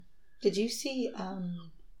Did you see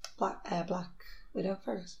Black Widow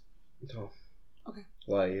first? No. Okay.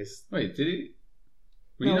 Lies. Wait, did he?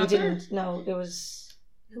 Were No, you we not there? didn't. No, it was...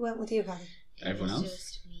 Who went with you, Kathy? Everyone It was else?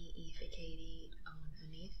 just me, Aoife, Katie, Owen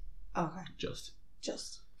and Eve. Oh, okay. Just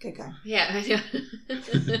Good guy. Yeah, I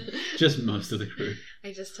know. just most of the crew.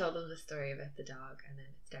 I just told them the story about the dog, and then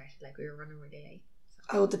it started like we were running really late.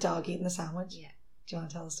 Oh, the dog eating the sandwich? Yeah. Do you want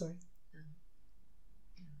to tell the story?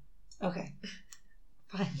 Okay.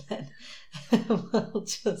 Fine then. We'll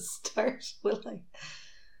just start. Will I? Did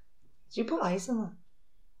you put ice in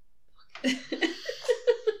that?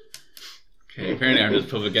 Okay, apparently I'm just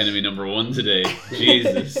public enemy number 1 today.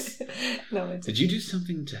 Jesus. No, it's... Did you do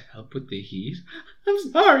something to help with the heat?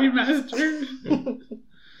 I'm sorry, master.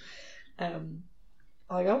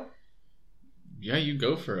 I'll go? Yeah, you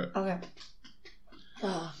go for it. Okay.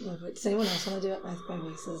 Oh, no, wait. Does anyone else want to do it? My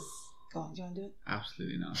voice is... Go on, do you want to do it?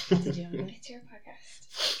 Absolutely not. Kathy, do you want to do it? It's your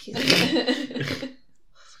podcast.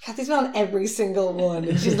 Kathy's been on every single one.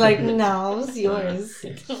 And she's like, no, it's yours.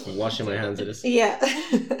 I'm washing my hands of this. Yeah.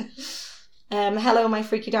 Hello, my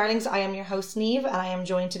freaky darlings. I am your host, Neve, and I am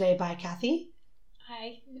joined today by Kathy.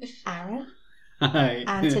 Hi. Aaron. Hi.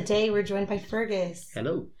 And today we're joined by Fergus.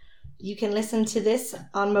 Hello. You can listen to this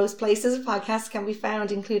on most places. Podcasts can be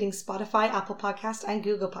found, including Spotify, Apple Podcast, and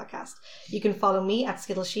Google Podcast. You can follow me at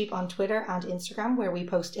Skittle Sheep on Twitter and Instagram, where we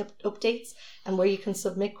post updates and where you can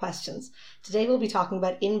submit questions. Today we'll be talking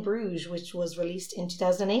about In Bruges, which was released in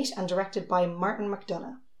 2008 and directed by Martin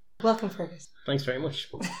McDonagh. Welcome, Fergus. Thanks very much.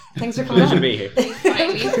 Thanks for coming Pleasure to on. be here.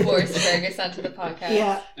 Finally forced Fergus onto the podcast.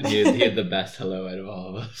 Yeah. And he had the best hello out of all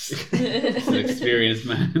of us. He's an experienced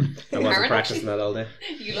man. I wasn't Aaron practicing that all day.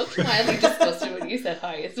 You looked mildly disgusted when you said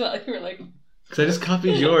hi as well. You were like... Because I just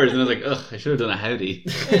copied yours and I was like, ugh, I should have done a howdy.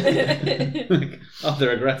 Like, all the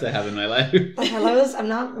regrets I have in my life. The hellos, I'm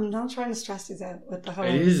not trying to stress these out with the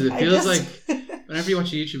hellos. It is. It I feels just- like whenever you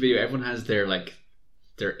watch a YouTube video, everyone has their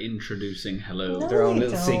they're introducing hello. No. Their own they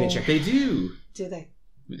little don't. signature. They do. Do they?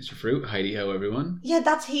 Mr. Fruit, Heidi Ho, everyone. Yeah,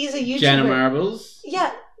 he's a YouTuber. Jenna Marbles.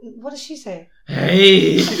 Yeah. What does she say?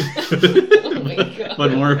 Hey! Oh my God.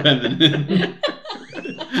 One more feminine.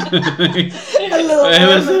 Hello, Hey,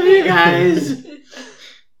 what's up, you guys?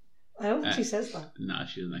 I don't think she says that. No,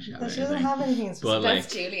 she doesn't actually have No, she anything. doesn't have anything But specific. like,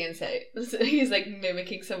 That's Julian say. He's like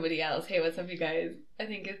mimicking somebody else. Hey, what's up, you guys? I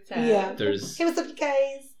think it's Yeah. there's Hey, what's up, you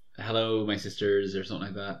guys? hello, my sisters, or something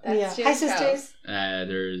like that. That's Yeah. Hi, Julian's sisters.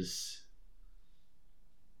 There's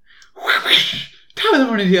top of the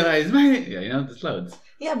morning to you guys. Yeah, there's loads.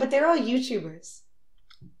 Yeah, but they're all YouTubers.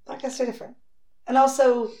 Podcasts are different. And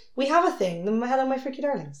also, we have a thing. The Hello, my freaky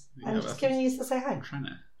darlings. Yeah, I'm well, just giving you to say hi. I'm trying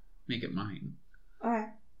to make it mine. All right.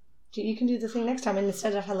 You can do the thing next time, and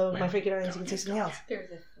instead of hello, my Wait, freaky darlings, go you can say again, something else. There's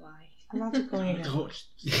a fly. I'm not going again. Don't.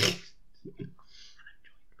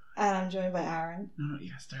 And I'm joined by Aaron. No, you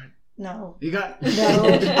gotta start. No. You got.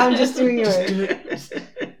 No, I'm just doing yours. Do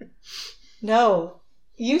it. No.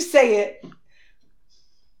 You say it.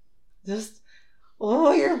 Just.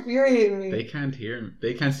 Oh, you're infuriating me. They can't hear me.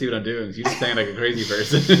 They can't see what I'm doing. So you just sound like a crazy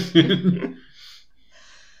person.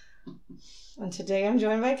 And today I'm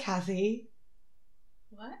joined by Kathy,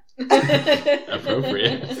 What?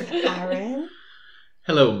 Appropriate. Aaron.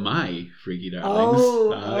 Hello, my freaky darlings.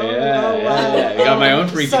 Oh, yeah. You got my own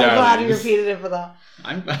freaky so darlings. glad you repeated it for that.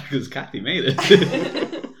 I'm glad because Kathy made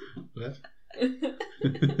it. What?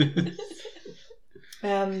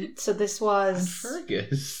 So this was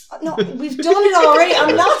Fergus. no, we've done it already.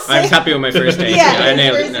 I'm not I saying was happy with my first day. Yeah, I his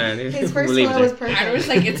nailed first- it. No, his first we'll leave one it was there. perfect. Aaron was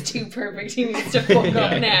like, it's too perfect. He needs to fuck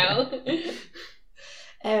up now.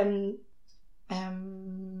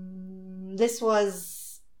 This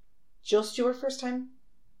was just your first time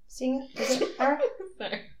seeing it, was it, Aaron?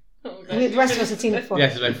 Sorry. Oh I mean, the rest of us had seen it before.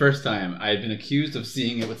 Yes, it's my first time. I had been accused of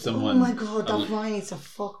seeing it with Oh someone. my god, that fly needs to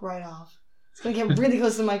fuck right off. It's gonna get really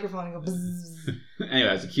close to the microphone and go bzzz. Anyway,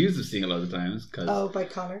 I was accused of seeing it a lot of times because Oh, by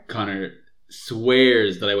Connor. Connor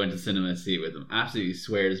swears that I went to cinema to see it with him. Absolutely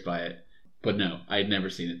swears by it. But no, I'd never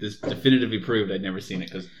seen it. This definitively proved I'd never seen it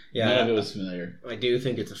because none of it was familiar. I do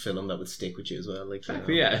think it's a film that would stick with you as well. Like,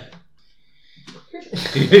 Exactly, yeah.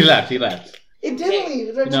 He laughed. It didn't leave.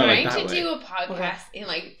 It No, Trying like that to way. do a podcast in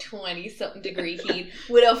like 20-something degree heat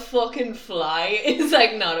with a fucking fly is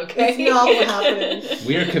like not okay. It's not what happened.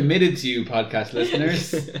 We are committed to you, podcast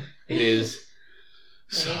listeners. It is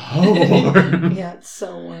so warm. Yeah, it's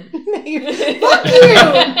so warm. Fuck you!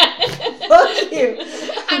 Fuck you!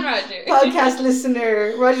 And Roger. Podcast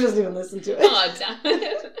listener. Roger doesn't even listen to it. Oh, damn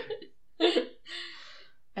it.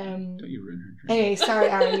 Um, Don't you ruin her drink. anyway, sorry,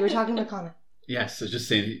 Aaron. You were talking about Connor. Yes, I was just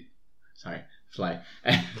saying. Sorry. fly.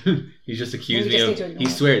 He's just accused Maybe me just need of. to ignore He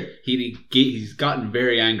it. swears he's gotten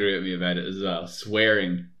very angry at me about it as well,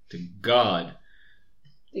 swearing to God.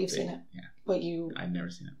 You've seen it, Yeah, but you. I'd never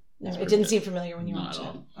seen it. No, It's it pretty didn't good. seem familiar when you Not watched at it.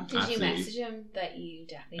 all. Okay. Did you Absolutely. message him that you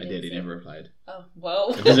definitely I didn't did. He see never it? replied. Oh, whoa.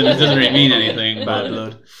 It doesn't really mean anything. Bad But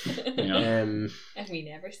blood. you know, And we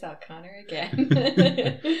never saw Connor again.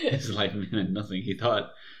 his life meant nothing. He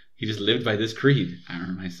thought he just lived by this creed.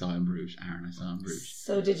 Aaron, I saw in Bruges. Aaron, I saw in Bruges.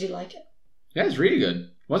 So did you like it? Yeah, it's really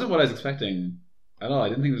good. Wasn't what I was expecting at all. I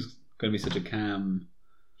didn't think it was going to be such a calm.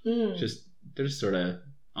 Mm. Just they're just sort of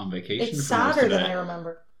on vacation. It's for most sadder of than it. I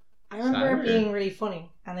remember. I remember Sadder? it being really funny,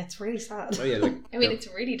 and it's really sad. Oh yeah, like I mean, it's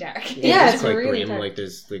really dark. Yeah, it's it's quite really grim. dark. Like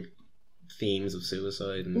there's like themes of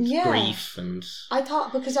suicide and Yeah. grief and I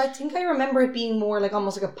thought, because I think I remember it being more like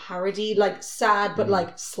almost like a parody, like sad, but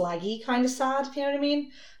like slaggy kind of sad, if you know what I mean?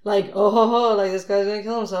 Like, oh, ho, ho, like this guy's gonna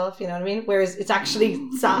kill himself, you know what I mean? Whereas it's actually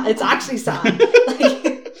sad. It's actually sad.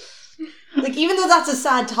 like, even though that's a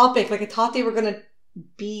sad topic, like I thought they were gonna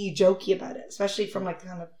be jokey about it, especially from like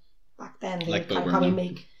kind of back then. They Like would kind of Bo probably Burnham.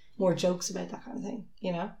 make more jokes about that kind of thing,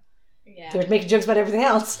 you know? Yeah. They would make jokes about everything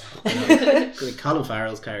else. like Colin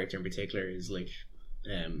Farrell's character in particular is like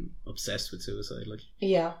obsessed with suicide. Like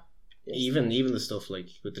Yeah. even the stuff like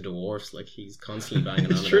with the dwarfs, like he's constantly banging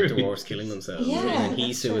on It's about true. dwarfs killing themselves. Yeah, and then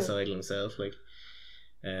he's that's true. suicidal himself. Like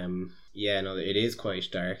yeah, no, it is quite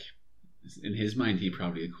dark. In his mind, he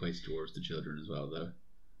probably equates dwarves to children as well, though.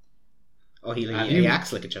 Oh, he Have he you-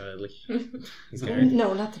 acts like a child. Like he's character.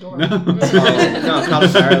 No, not the door. Oh, no, Colin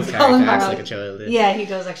Farrell's character Colin acts Farrell. like a child. Yeah, he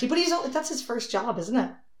does actually. But that's his first job, isn't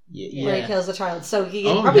it? Yeah. Where he kills the child. So he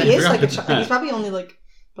Oh, probably yeah, I is like a forgot child. that. He's probably only like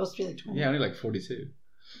supposed to be like 20. Yeah, only like 42.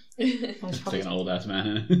 He's, It's like probably, an old ass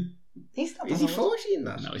man. he's not Is that he old. 40 in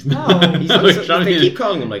that? No, he's No. not. He's No, also, probably they in keep his-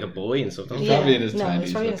 calling him like a boy and stuff. Don't He's they? Yeah. probably in his No, he's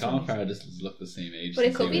 20s, probably in but his Colin 20s. Farrell just looked the same age. But it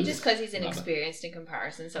since could he be was just because he's a- inexperienced in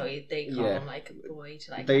comparison, so they call Yeah. him like a boy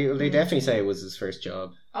to like. They definitely say it was his first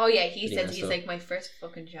job. Oh yeah, he Pretty says messed he's up. like my first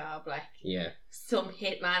fucking job, like Yeah. some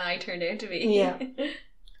hitman I turned out to be. Yeah.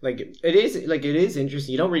 Like it is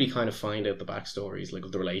interesting. You don't really kind of find out the backstories like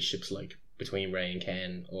of the relationships like between Ray and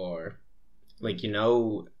Ken, or like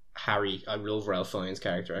Harry. I love Ralph Fiennes'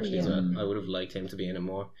 character actually as well. Yeah. I would have liked him to be in it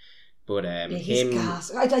more, but Yeah, he's him.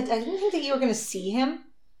 gas. I didn't think that you were going to see him.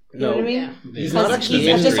 You know No, what I mean? Yeah. He's Because not actually he's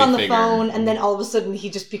a just mystery on the figure. phone, and then all of a sudden he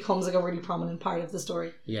just becomes like a really prominent part of the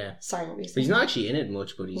story. Yeah, Sorry, what were you but saying? he's not actually in it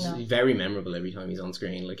much. But he's No. very memorable every time he's on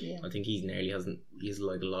screen. Like Yeah. I think he's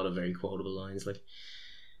like a lot of very quotable lines. Like,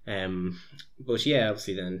 but yeah,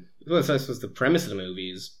 obviously then. Well, so I suppose the premise of the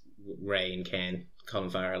movie is Ray and Ken, Colin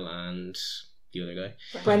Farrell, and the other guy.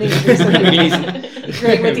 Brendan Gleeson. Gleeson.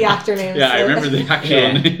 Great with the actor names. Yeah, I remember the actual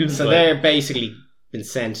Yeah. names. So but- they're basically been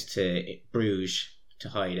sent to Bruges to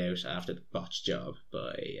hide out after the botched job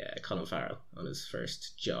by Colin Farrell on his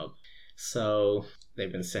first job. So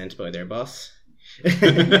they've been sent by their boss.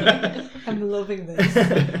 I'm loving this.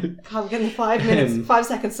 I'm getting 5 minutes, 5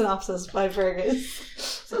 second synopsis by Fergus.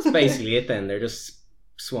 So that's basically it then. They're just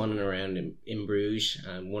swanning around in Bruges,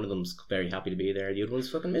 and one of them's very happy to be there, the other one's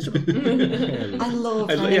fucking miserable. I love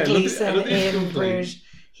I Brendan love the- I Gleeson love the in film Bruges.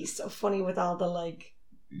 He's so funny with all the like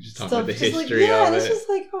You just talk stuff. about the Just like, history yeah, of it's it. just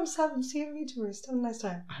like, oh, I'm seeing me tourist. Have a nice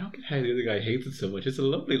time. I don't get how the other guy hates it so much. It's a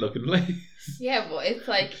lovely looking place. Yeah, but it's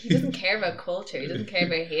like he doesn't care about culture. He doesn't care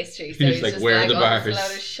about history. So He's he's like, just "Where are like, the oh, bars?" it's a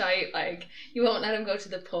load of shite. Like you won't let him go to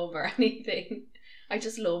the pub or anything. I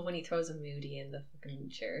just love when he throws a moody in the fucking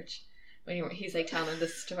church. When he's like telling the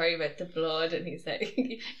story about the blood, and he's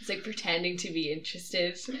like pretending to be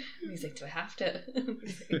interested. And he's like, "Do I have to?"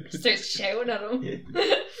 He's like, starts shouting at him.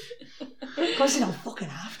 Of course, you don't fucking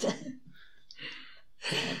have to.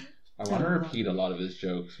 I want to repeat a lot of his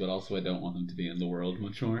jokes, but also I don't want him to be in the world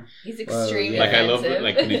much more. He's Well, extremely yeah. Like I love it,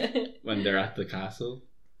 offensive. like when they're at the castle,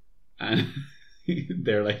 and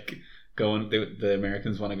they're like going. The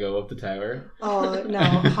Americans want to go up the tower. Oh no,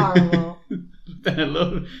 horrible. Then I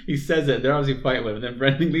love. He says it. They're obviously fighting with him. And then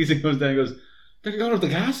Brendan Gleeson comes down and goes, "They're going up the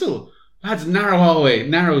castle. That's narrow hallway,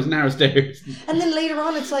 narrow stairs." And then later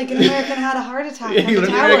on, it's like an American had a heart attack Yeah, on he the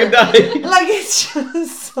looked tower. like a die. Like it's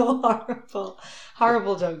just so horrible,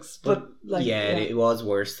 horrible jokes. But like, yeah, it was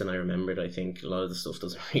worse than I remembered. I think a lot of the stuff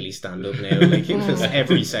doesn't really stand up now. Like it was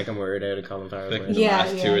every second word out of Colin Farrell's Like mouth. the Yeah,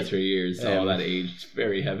 last 2 or yeah. 3 years, all that aged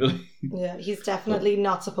very heavily. yeah, he's definitely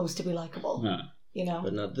not supposed to be likable. No. You know.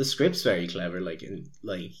 But no, the script's very clever. Like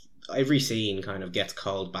every scene kind of gets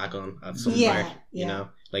called back on at some Yeah, part. yeah. You know,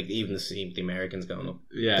 like even the scene with the Americans going up.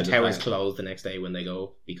 Yeah, The tower's like- closed the next day when they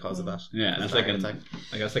go because of that. Yeah, and The it's like fire an, attack.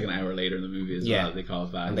 I guess like an hour later in the movie as Yeah. well. They call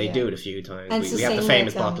it back. And they Yeah. do it a few times. And it's We the have the same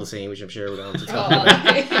famous with, bottle scene, which I'm sure we're going to Oh, talk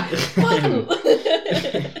about.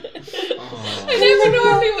 Oh, I never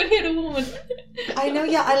normally would hit a woman. I know,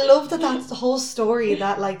 yeah. I love that that's the whole story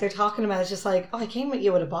that like they're talking about. It's just like, oh, I came at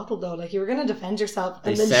you with a bottle though. Like you were going to defend yourself.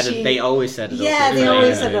 And They always set it up. Yeah, they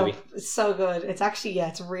always set it up. It's so good. It's actually, yeah,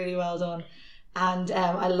 it's really well done. And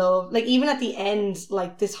I love, like, even at the end,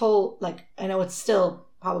 like this whole, like, I know it's still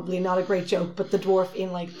probably not a great joke, but the dwarf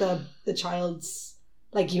in like the child's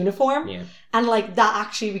like uniform. Yeah. And like that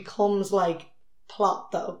actually becomes like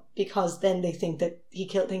plot though, because then they think that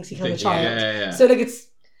thinks he killed a child. Yeah. So like it's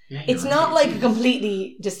right. not like a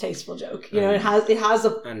completely distasteful joke. You know, it has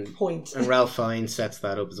a point. And Ralph Fiennes sets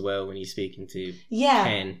that up as well when he's speaking to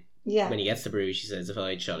Ken. Yeah. When he gets to Bruges, he says, if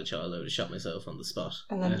I had shot a child, I would have shot myself on the spot.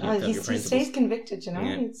 And then he stays convicted, you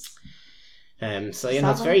know? Yeah. So, yeah,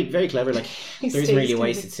 that's very, very clever. Like, there isn't really a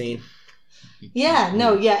wasted scene. Yeah,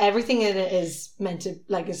 no, yeah, everything in it is meant to,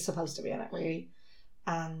 like, is supposed to be in it, really.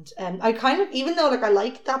 And I kind of, even though, like, I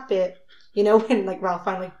like that bit, you know, when, like, Ralph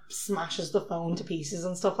finally smashes the phone to pieces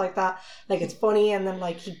and stuff like that. Like, it's funny, and then,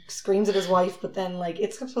 like, he screams at his wife, but then, like,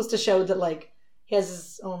 it's supposed to show that, like, he has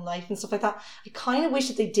his own life and stuff like that. I kind of wish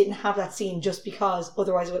that they didn't have that scene just because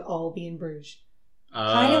otherwise it would all be in Bruges.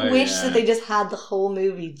 Kind of wish that they just had the whole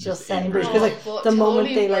movie just set in Bruges. Because like the totally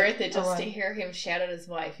moment they worth like it just to hear him shout at his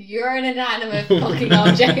wife, "You're an inanimate fucking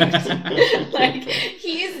object." Like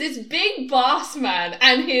he is this big boss man,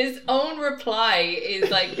 and his own reply is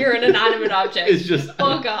like, "You're an inanimate object." It's just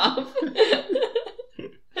fuck off.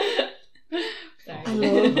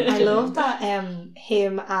 I love that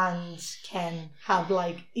him and Ken have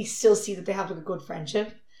like, you still see that they have like a good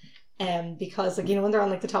friendship. Because like, you know, when they're on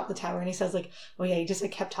like the top of the tower and he says like, oh yeah, he just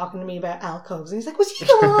like kept talking to me about alcoves, and he's like, what's he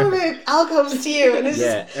going on about alcoves to you? And it's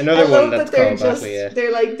just, another one that's they're called just, back, yeah.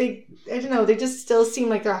 They're like, I don't know, they just still seem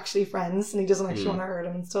like they're actually friends, and he doesn't actually want to hurt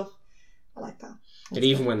him and stuff. I like that. And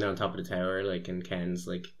even when they're on top of the tower, like, and Ken's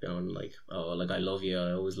like going like, oh, like, I love you,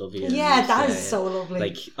 I always love you. Yeah, that is so lovely.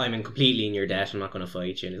 Like, I'm completely in your debt, I'm not going to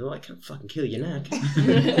fight you. And he's like, oh, I can't fucking kill you now.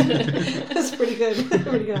 That's pretty good.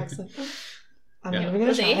 Pretty good accent. But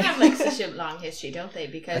they have like such a long history, don't they?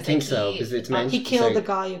 Because I think so, because it's mentioned. He killed the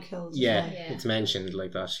guy who killed. Yeah, it's mentioned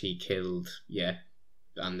like that. He killed. Yeah,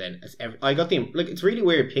 and then I got the like. It's really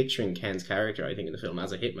weird picturing Ken's character. I think in the film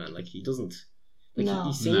as a hitman, like he doesn't. Like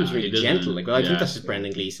he seems really gentle. Like, well, I think that's just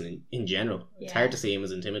Brendan Gleeson in general. Yeah. It's hard to see him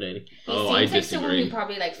as intimidating. He seems like someone who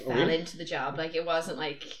probably like fell into the job. Like it wasn't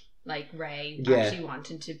like Ray actually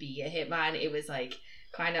wanting to be a hitman. It was like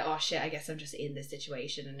kind of, oh shit, I guess I'm just in this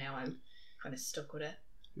situation and now I'm kind of stuck with it.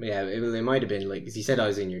 Yeah, it might have been like, because he said I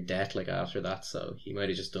was in your debt like after that, so he might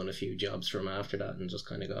have just done a few jobs for him after that and just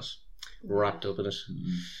kind of got wrapped up in it.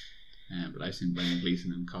 Yeah, but I've seen Brendan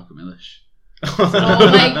Gleeson in Cockamish. Oh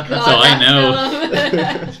my god! So I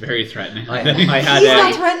know it's very threatening. I had. He's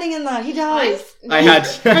not threatening in that. He dies.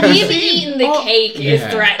 Have you eating the cake is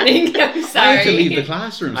threatening. I'm sorry. I had to leave the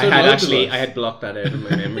classroom. I had blocked that out of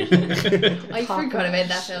my memory. I forgot about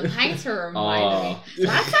that film. Thanks for reminding me. So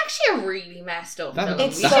that's actually a really messed up film.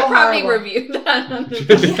 We should probably review that on the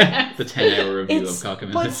podcast. The 10-hour review of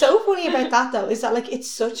Cockamish. What's so funny about that though is that like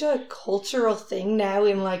it's such a cultural thing now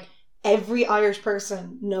in like. Every Irish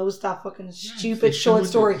person knows that fucking stupid short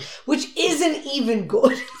story, which isn't even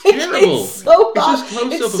good. Terrible. It's so bad. It's just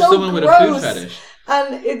close up of someone with a food fetish.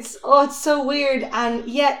 And it's so weird, and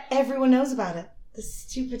yet everyone knows about it. The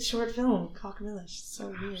stupid short film, Cockamish.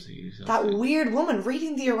 So weird. That weird woman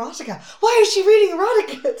reading the erotica. Why is she reading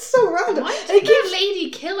erotica? It's so random. Why did that lady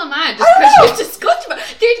kill a man just because she was disgusted?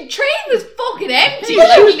 The train was fucking empty. She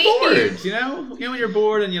was bored, you know when you're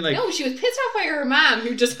bored and you're like... No, she was pissed off by her mum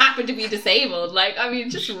who just happened to be disabled. Like, I mean,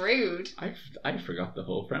 just rude. I forgot the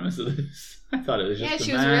whole premise of this. I thought it was just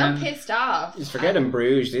she was real pissed off. Just forget in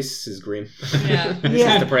Bruges, this is grim. Yeah. This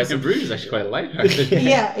is depressing. In Bruges is actually quite lighthearted.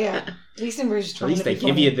 Yeah. At least in Bruges, at least they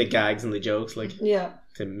give you the gags and the jokes, like,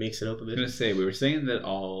 to mix it up a bit. I was going to say, we were saying that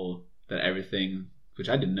everything, which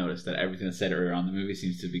I didn't notice, that everything that's said earlier on the movie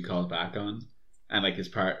seems to be called back on, and like is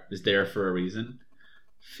there for a reason.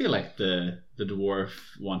 I feel like the dwarf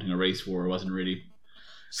wanting a race war wasn't really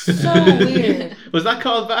so weird. Was that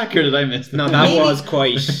called back or did I miss that? No, that was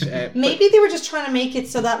quite... maybe they were just trying to make it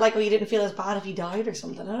so that like, you didn't feel as bad if he died or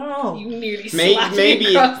something. I don't know. You nearly slapped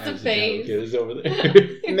me across the face. It over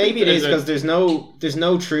there. Maybe it is because there's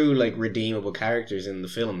no true like redeemable characters in the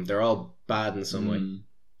film. They're all bad in some way.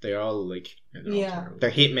 They're all like...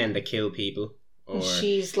 They're hitmen that kill people. Or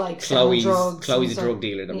she's like Chloe's a drug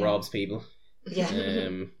dealer that robs people. Yeah.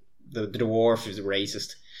 The dwarf is a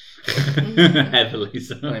racist. Heavily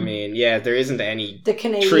so. I mean, yeah, there isn't any The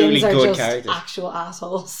Canadians truly are good just characters. actual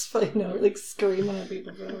assholes, but like screaming at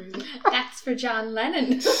people for no reason. That's for John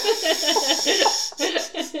Lennon.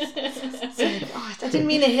 It's like, oh, I didn't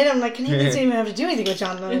mean to hit him. Like, Canadians don't even have to do anything with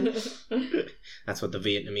John Lennon. That's what the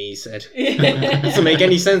Vietnamese said. Doesn't make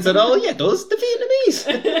any sense at all. Yeah, it does. The Vietnamese.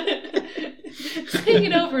 Saying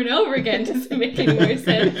it over and over again doesn't make any more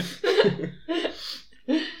sense.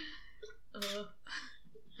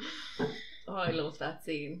 Oh, I love that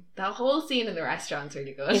scene. That whole scene in the restaurant's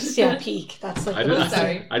really good. It's peak. That's like I the just, best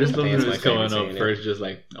sorry. thing. I just love Yeah, when it's it was my favourite coming up scene, first, just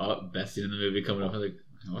like, oh, best scene in the movie coming up. I was like,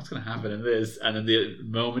 what's going to happen in this? And then the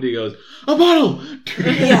moment he goes, a bottle!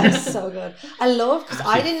 Yeah, it's so good. I love, because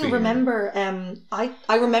I Absolute didn't fiend. remember, I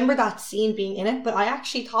remember that scene being in it, but I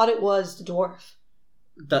actually thought it was the dwarf.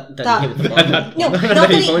 That That- he hit with the bottle. No,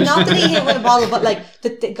 not that he hit with a bottle, but like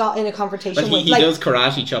that they got in a confrontation But with. he Like, does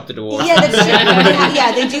karate chop the dwarf. yeah, that's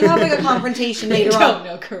true. They do have like a confrontation They later don't on.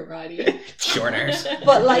 know karate. Short arse.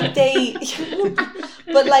 But like they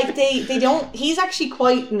don't. He's actually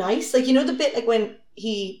quite nice. Like, you know the bit like when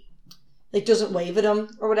he like doesn't wave at him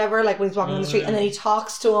or whatever. Like when he's walking on the street, and then he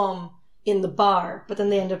talks to him in the bar, but then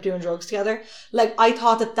they end up doing drugs together. Like, I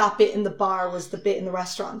thought that bit in the bar was the bit in the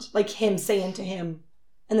restaurant, like him saying to him,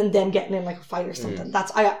 and then them getting in like a fight or something.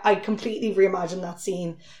 That's I completely reimagined that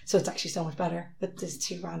scene, so it's actually so much better. But there's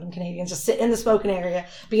two random Canadians just sitting in the smoking area,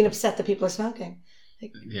 being upset that people are smoking.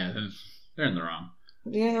 Yeah, they're in the wrong.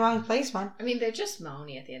 You're in the wrong place, man. I mean, they're just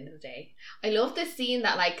moany at the end of the day. I love the scene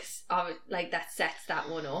that that sets that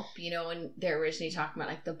one up, you know, when they're originally talking about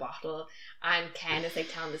like the bottle, and Ken is like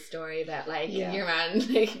telling the story about like your man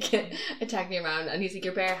like attacking your man, and he's like,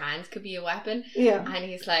 your bare hands could be a weapon. Yeah. And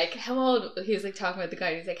he's like, how old? He was like talking about the guy,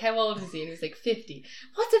 and he's like, how old is he? And he's like, 50.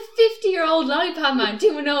 What's a 50-year-old lollipop man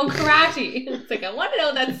doing no karate? It's like, I want to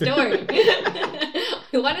know that story.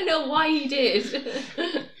 I want to know why he did.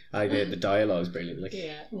 The dialogue's brilliant. Like,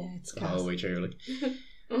 Yeah, it's the whole class. way through. Like,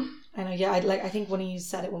 I know, yeah, I think when you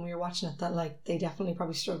said it when we were watching it, that like they definitely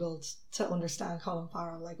probably struggled to understand Colin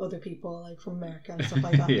Farrell, like other people like from America and stuff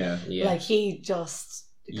like that. Yeah. yeah. Like he just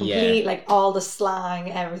complete like all the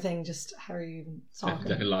slang, everything, just how are you even talking?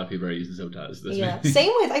 Definitely a lot of people are using subtitles. This Yeah. movie.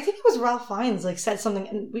 Same with, I think it was Ralph Fiennes like said something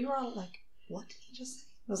and we were all like, what did he just say?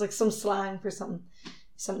 It was like some slang for something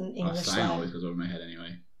English slang slang. always goes over my head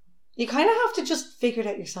anyway. You kind of have to just figure it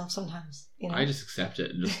out yourself sometimes, you know. I just accept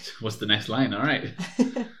it and just, what's the next line? All right.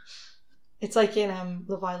 It's like in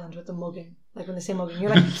Love Island with the mugging. Like when they say mugging, you're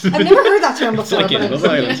like, I've never heard that term It's before. like in but Love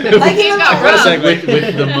Island. Like in got Love wrong.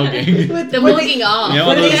 with the mugging. With- The when mugging they, off. You know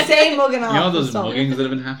when those- they say mugging off. You know and those stuff. muggings that have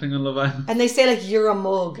been happening on Love Island? And they say like you're a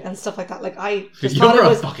mug and stuff like that. Like I just You're thought it a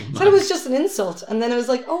was fucking thought it mug. was just an insult, and then it was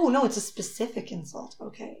like, oh no, it's a specific insult.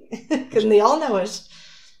 Okay, because they all know it.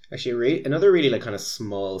 Actually, another really like kind of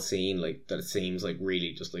small scene, like that it seems like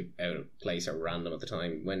really just like out of place or random at the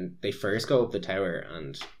time, when they first go up the tower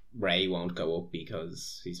and Ray won't go up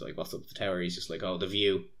because he's like, what's up the tower? He's just like, oh, the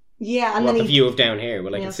view. Yeah, and What then the view of down here?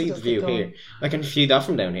 Well, I Yeah, can so see the just view keep going. here. I can view that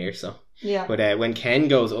from down here. So, yeah, but when Ken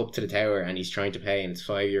goes up to the tower and he's trying to pay, and it's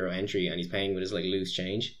 €5 entry, and he's paying with his like loose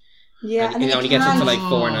change, yeah, and then it only gets up to like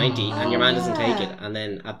can't- $4.90, and your man doesn't take yeah. it. And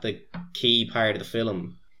then at the key part of the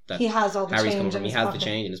film that he has all the Harry's change coming in from, he his has pocket. the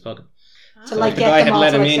change in his pocket. To So like if the get guy them had all let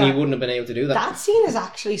to, him like, in, he that. wouldn't have been able to do that. That scene is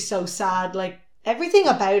actually so sad. Like everything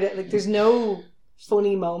about it, like there's no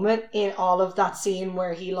funny moment in all of that scene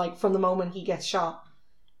where he like from the moment he gets shot,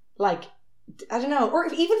 like I don't know, or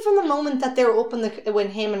even from the moment that they're up in the when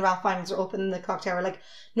him and Ralph Fiennes are up in the clock tower, like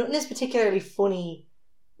nothing is particularly funny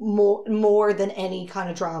more than any kind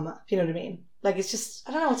of drama. If you know what I mean? Like it's just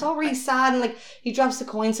I don't know. It's all really sad, and like he drops the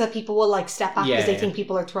coin so that people will like step back because they Yeah. think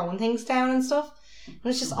people are throwing things down and stuff. And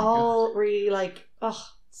it's just all really like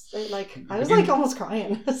like I was like almost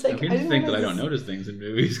crying. It's like I really think that I don't notice things in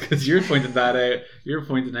movies because you're pointing that out. You're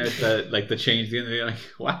pointing out that like the change at the end of the day,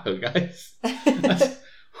 like, wow, guys. That's,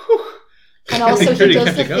 whew. And also They he really does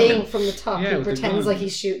kept the it going. thing from the top. Yeah, He with the pretends gun. like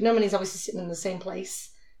he's shooting him, and he's obviously sitting in the same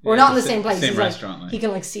place, or Yeah, not in the it's same place. Same He's like, restaurant. Like. he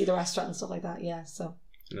can like see the restaurant and stuff like that. Yeah, so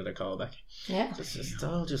Another callback. yeah, It's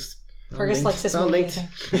all just. all Fergus linked. likes this It's all movie. I linked.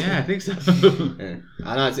 think. Yeah, I think so. Yeah.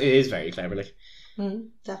 I know it is very clever. Like,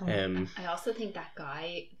 Definitely. I also think that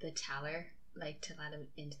guy, the teller, like to let him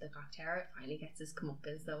into the clock tower, it finally gets his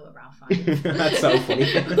comeuppance though with Ralph Fiennes. That's so funny.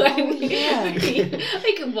 Like,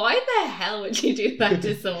 why the hell would you do that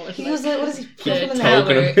to someone? He was like, what is he? The The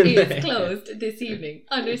tower in the is head. closed this evening.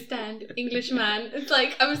 Understand, Englishman? It's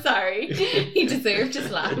like, I'm sorry. He deserved to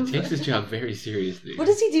slap. He takes his job very seriously. What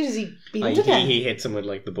does he do? Does he beat him Like, to death? he hits him with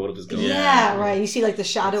like the butt of his gun. Yeah, right. You see like the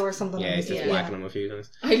shadow or something. Yeah, on he's his- just whacking him a few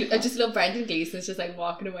times. I just love Brendan Gleeson's just like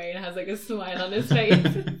walking away and has like a smile on his face.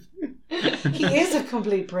 He is a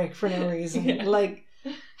complete prick for no reason. Yeah. Like,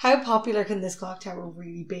 how popular can this clock tower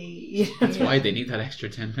really be? You know? That's why they need that extra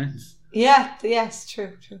 10 pence. Yeah, yes,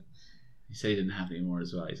 true. He said he didn't have any more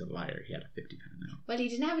as well. He's a liar. He had a £50 note. Well, he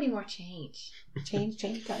didn't have any more change. Change,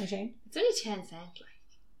 got any change? It's only 10 cents. Like,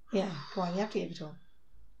 Yeah, go on, you have to give it to him.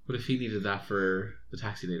 What if he needed that for the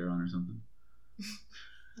taxi later on or something?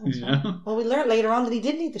 That's You fine. know? Well, we learned later on that he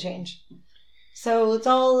did need the change. So it's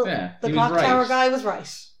all, Yeah, the he was clock right. tower guy was right.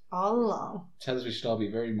 All along. Tells us we should all be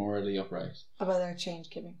very morally upright. About our change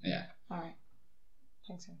giving. Yeah. Alright.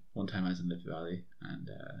 Thanks, man. One time I was in Liffey Valley and,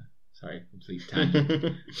 sorry, complete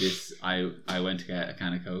tangent. I went to get a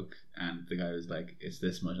can of Coke and the guy was like, it's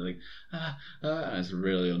this much. I was like, and I was a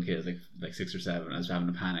really young kid, I was like 6 or 7. I was having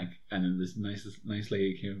a panic. And then this nice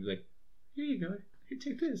lady came and was like, here you go. Here,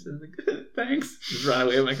 take this. And I was like, thanks. Just ran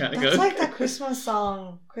away with my can of That's Coke. like that Christmas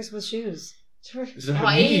song, Christmas Shoes. Is that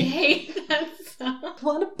I me? hate that song.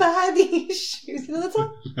 Wanna buy these shoes? You know that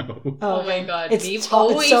song? No. Oh my god, It's Neve it's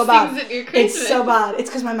always so bad. sings at your Christmas. It's so bad. It's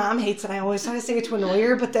because my mom hates it. I always try to sing it to annoy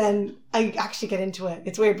her, but then I actually get into it.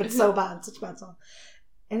 It's weird, but it's so bad. It's such a bad song.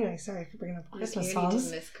 Anyway, sorry for bringing up You Christmas clearly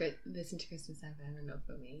songs. didn't listen to Christmas FM enough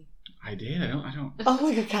for me. I did. I don't. Oh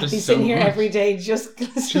my god, Kathy's There's so sitting here much. every day just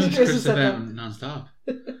listening Just to Christmas Christmas FM. FM non-stop.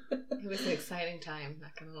 It was an exciting time,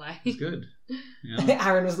 not gonna lie. It's good. You know?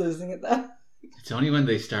 Aaron was losing it though. It's only when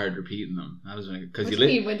they started repeating them. That was when, because What you do you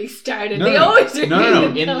lit. mean when they started? No, they no, always no,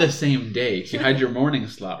 repeated in them. the same day. You had your morning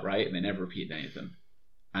slot, right? And they never repeated anything.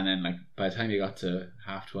 And then, like, by the time you got to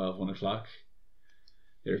 12:30, 1 o'clock,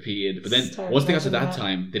 they repeated. But then, Started once they got to watching that that.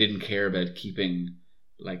 time, they didn't care about keeping,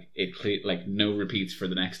 like, like, no repeats for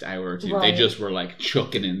the next hour or two. They Right. just were, like,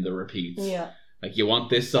 chucking in the repeats. Yeah, Like, you want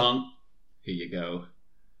this song? Here you go.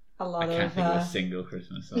 a I lot can't of. think of a single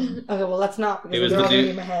Christmas song. Okay, well, let's not It because was they're the already new-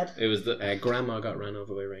 in my head. It was the... Grandma got ran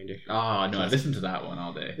over by a reindeer. Oh, no, I listened to that one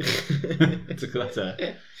all day. that's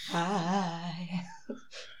a I.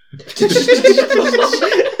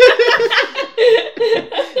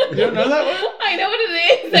 You don't know that one? I know what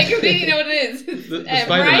it is. I completely know what it is. It's The Mariah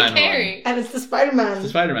Spider-Man Carey. And it's the Spider-Man. It's the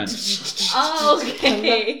Spider-Man. Oh,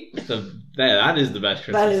 okay. That is the best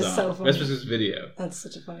Christmas That is song. so funny. Best Christmas video. That's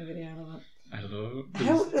such a funny video. I love it. I love it.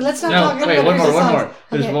 How, let's not No, talk wait, about one Christmas more. songs.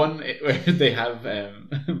 There's Okay. one where they have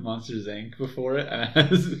Monsters Inc. before it, and it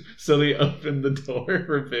has Sully open the door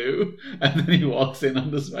for Boo, and then he walks in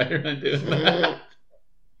on the Spider-Man doing that.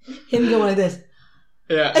 Him going like this.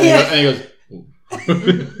 Yeah, and he goes, "Ooh."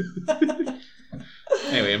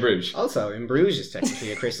 Anyway, in Bruges. Also, In Bruges is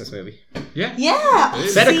technically a Christmas movie. Yeah. Yeah. It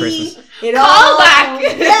is. Set of See, Christmas. It Call all back.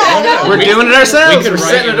 Yeah. We're doing it ourselves. We could We're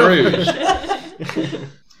write setting in it up. Bruges.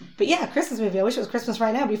 But yeah, Christmas movie. I wish it was Christmas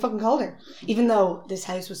right now. It'd be fucking colder. Even though this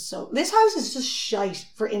house is just shite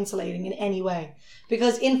for insulating in any way.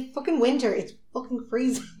 Because in fucking winter, it's fucking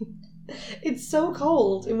freezing. It's so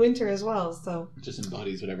cold in winter as well. So It just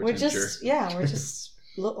embodies whatever we're temperature. we're just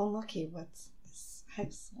unlucky with this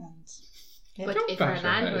house. And yeah. But Don't if bash our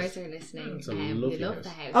our landlords house. are listening, It's a we lovely love house. the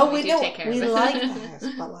house. Oh, we do know take care we of it. like the house,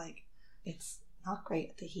 but like it's not great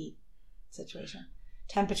at the heat situation,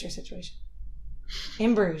 temperature situation.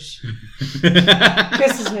 In Bruges,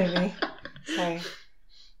 Christmas movie. Sorry.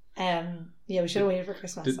 Yeah, we should have waited for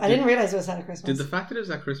Christmas. I didn't realize it was at Christmas. Did the fact that it was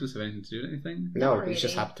at Christmas have anything to do with anything? No, Not it just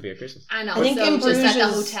really. happened to be a Christmas. And I also, think in just that the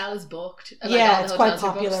Bruges- hotel's booked. Like, Yeah, all the it's quite hotels are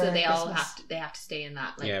booked, popular so they at all Christmas. have to stay in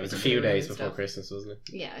that. Like, Yeah, it was a with few the room days and before stuff. Christmas, wasn't it?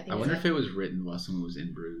 Yeah, I think I wonder so. if it was written while someone was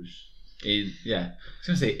in Bruges. I was going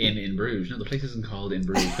to say in Bruges. No, the place isn't called in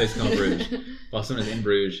Bruges. The place is called Bruges. While someone is in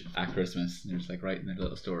Bruges at Christmas, and they're just like writing their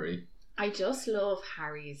little story. I just love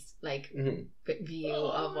Harry's like Mhm. view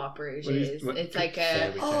of what Bruges What is- is. what- It's like fairy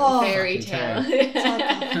a tale. Oh, fairy fucking tale. It's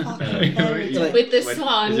like a fucking fairy tale. With the When-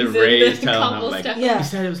 swans is it and Ray's the telling them, like, cobblestone. Yeah. You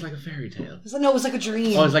said it was like a fairy tale. No, it was like a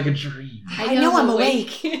dream. Oh, it's like a dream. I know I'm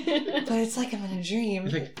awake. but it's like I'm in a dream.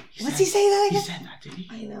 It's like, What's he say that He again? said that, did he?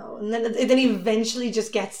 I know, and then he eventually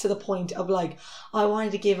just gets to the point of like, I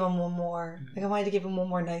wanted to give him one more, like I wanted to give him one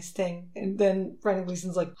more nice thing, and then Brendan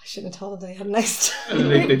Gleeson's like, I shouldn't have told him that he had a nice And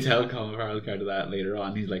time. they tell Colin Farrell kind of that later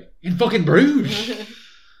on. He's like, in fucking Bruges.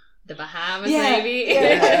 The Bahamas, Yeah, maybe.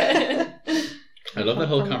 yeah. I love that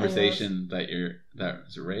whole From conversation that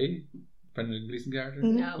was Ray. Brendan Gleeson character?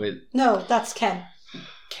 Mhm. No. With No, that's Ken.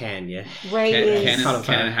 Ken, yeah. Ray Ken is.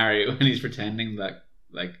 and Harry when he's pretending that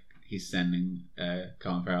like he's sending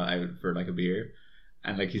Colin Farrell out for like a beer,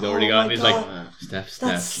 and like he's already Oh gone. my He's God. like step,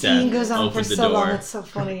 That step, scene goes on for open the so door. long. It's so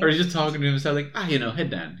funny. Or he's just talking to himself like, head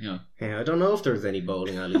down, Yeah, I don't know if there's any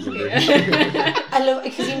bowling alleys in there. I love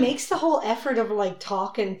because he makes the whole effort of like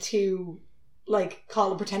talking to like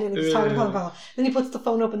Colin, pretending like he's talking to Colin Farrell. Then he puts the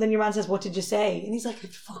phone up, and then your man says, "What did you say?" And he's like,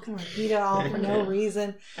 "Fucking repeat it all for no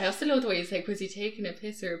reason." I also love the way he's like, was he taking a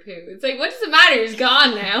piss or a poo? It's like, what does it matter? He's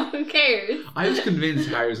gone now. Who cares? I was convinced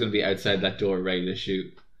Harry was going to be outside that door ready to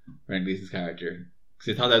shoot Brendan Gleeson's character.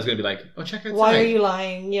 Because I thought that was going to be like, oh, check outside. Why are you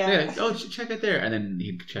lying? Yeah, oh, check out there. And then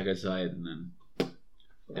he'd check outside and then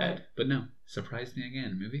dead. But no, surprised me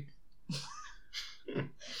again, movie.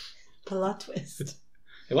 Plot twist.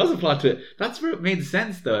 It was a plot twist. That's where it made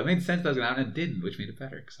sense, though. It made sense that was going to happen, and it didn't, which made it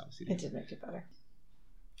better. Because obviously, It did make it better.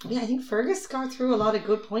 Yeah, I think Fergus got through a lot of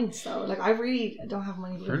good points, though. Like, I really don't have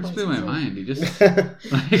many good Fergus points. blew my in this one. mind. He just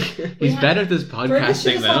like he's better at this Fergus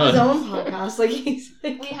should podcasting just than have his us. own podcast. Like, he's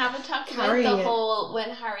like, We haven't talked about Carrying the it. whole when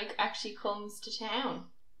Harry actually comes to town.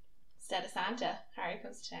 Instead of Santa, Harry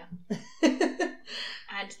comes to town.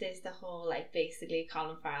 And there's the whole, like, basically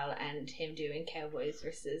Colin Farrell and him doing Cowboys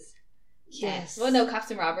versus... yes. well, no,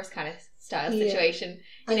 Cops and Robbers kind of style Yeah. situation.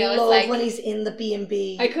 And You know, I it's love like... when he's in the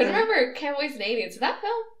B&B. I couldn't remember Cowboys and Aliens. Is that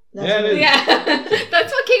film? Yeah, it is. Yeah.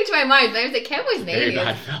 That's what came to my mind. I was like, Cowboys and Very Aliens.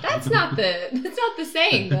 bad film. That's not the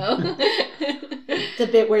saying, though. The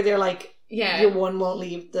bit where they're like, Yeah. your one won't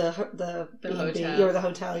leave the B&B hotel. or the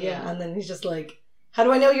hotel, yeah. Yeah. And then he's just like, how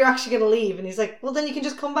do I know you're actually going to leave? And he's like, well, then you can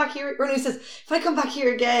just come back here. Or no, he says, if I come back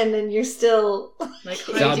here again and you're still... Like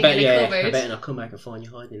So hiding in a cupboard. I better not come back and find you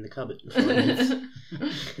hiding in the cupboard.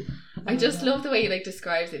 I just love the way he like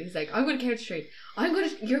describes it. He's like, I'm going to count straight.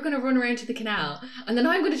 You're going to run around to the canal, and then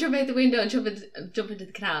I'm going to jump out the window and jump into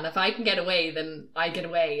the canal. And if I can get away, then I get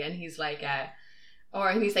away. And he's like,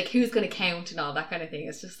 he's like, who's going to count and all that kind of thing.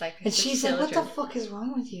 It's just like, And she's like, what the children. fuck is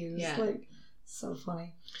wrong with you? It's Yeah. like, so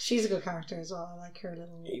funny. She's a good character as well. I like her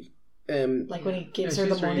little... Like when he gives Yeah, her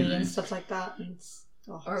the she's really money and nice. stuff like that. And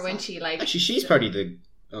Or when she like, Actually, she's probably the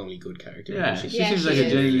only good character. Yeah, She Yeah, seems she like is. a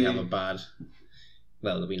doesn't really have a genuinely. bad.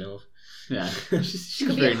 Well, that we know of. Yeah, she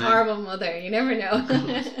could be a horrible mother. You never know.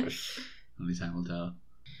 Only time will tell.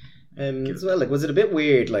 As well, like, was it a bit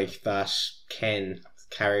weird, like that Ken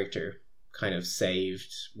character kind of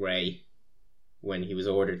saved Ray when he was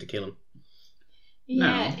ordered to kill him?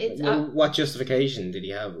 yeah, No. it's Well, what justification did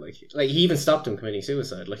he have? Like he even stopped him committing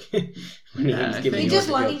suicide. Like when he Yeah, was I giving he the just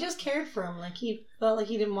order to he kill. just cared for him. Like he felt like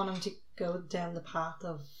he didn't want him to go down the path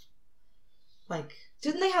of like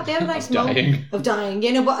they had a nice Of dying. moment of dying,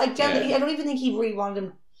 you know. But I Yeah. don't even think he really wanted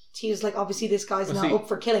him. He was like, obviously this guy's Well, not see- up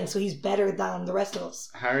for killing, so he's better than the rest of us.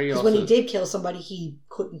 Harry Because also when he did kill somebody, he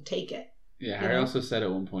couldn't take it. Harry know? also said at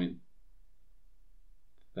one point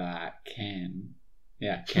that Ken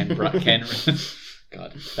brought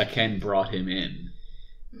Ken brought him in,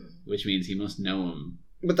 which means he must know him.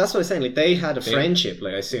 But that's what I'm saying. Like they had a They- friendship.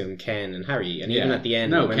 Like I assume Ken and Harry, and even Yeah. at the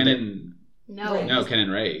end, No, when Ken they- and no. Ken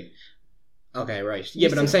and Ray. Okay, right. Yeah,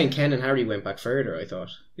 but I'm saying Ken and Harry went back further. I thought.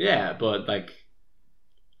 Yeah, but like,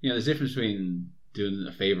 there's a difference between doing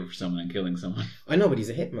a favor for someone and killing someone. I know, but he's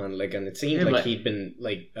a hitman. Like, and it seemed Yeah, like but- he'd been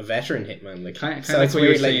like a veteran hitman. Like, Kind so of it's like what you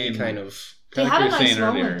were weird. Like, saying. he kind of. They Like had you a were nice saying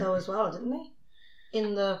moment earlier. though as well, didn't they?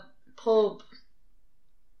 In the pub,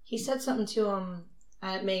 he said something to him,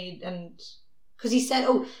 and it made because he said,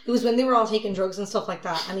 "Oh, it was when they were all taking drugs and stuff like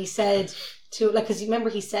that," and he said to like, because remember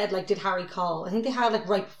he said like, "Did Harry call?" I think they had like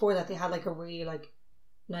right before that they had like a really like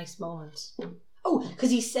nice moment. Oh, because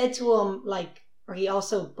he said to him like, or he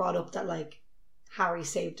also brought up that like Harry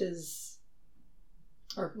saved his,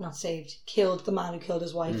 or not saved, killed the man who killed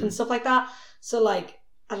his wife and stuff like that. So like.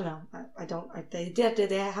 I don't know. They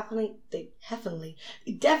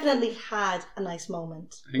definitely had a nice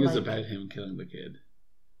moment. I think it was Like, about him killing the kid.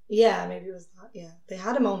 Yeah, maybe it was that. Yeah, they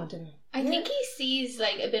had a moment in it. I think he sees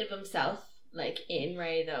like a bit of himself like in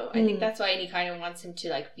Ray though. I Mm. think that's why he kind of wants him to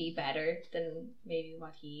like be better than maybe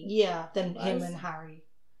what he. Yeah, then him Was. and Harry.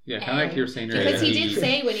 Yeah, kind of like you were saying earlier. Because he did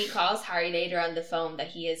say when he calls Harry later on the phone that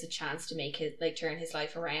he has a chance to make his like turn his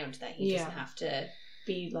life around. That he Yeah. doesn't have to.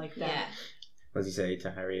 Be like that. Yeah. what does he say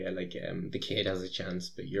to Harry? Like, the kid has a chance,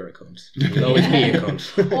 but you're a cunt. You'll always be a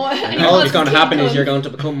cunt. And all that's going to happen is you're going to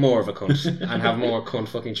become more of a cunt and have more cunt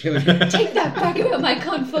fucking children. Take that back about my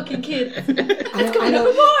cunt fucking kids. Let's go to the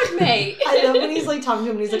ward, mate. I love when he's like talking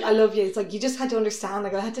to him and he's like, I love you. It's like, you just had to understand,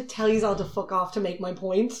 like, I had to tell you all to fuck off to make my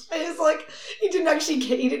point. And it's like, he didn't actually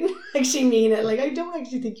mean it. Like, I don't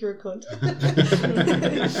actually think you're a cunt.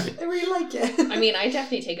 I really like it. I mean, I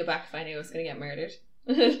definitely take it back if I knew I was going to get murdered.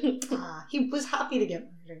 He was happy to get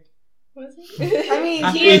murdered. Was he? I mean,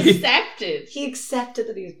 he accepted. He accepted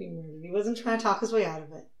that he was being murdered. He wasn't trying to talk his way out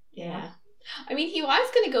of it. Yeah. I mean, he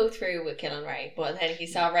was going to go through with killing Ray, but then he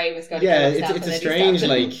saw Ray was going to Yeah, kill himself. it's a strange,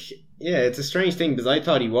 like, it's a strange thing because I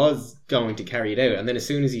thought he was going to carry it out, and then as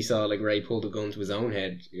soon as he saw like Ray pull the gun to his own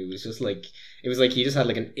head, it was like he just had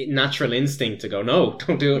like a natural instinct to go, no,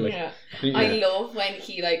 don't do it. Like, yeah. I love when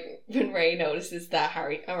when Ray notices that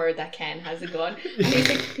Harry or that Ken has a gun, and he's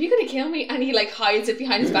like, "Are you going to kill me?" And he like hides it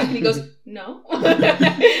behind his back, and he goes, "No."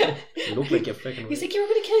 You look like you're fucking. He's like, "You're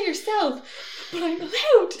going to kill yourself, but I'm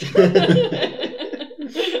allowed."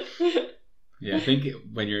 Yeah, I think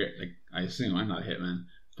when you're like, I assume I'm not a hitman,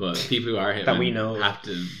 but people who are hitmen that we know have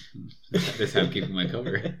to. This is how I'm keeping my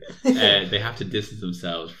cover. They have to distance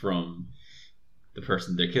themselves from the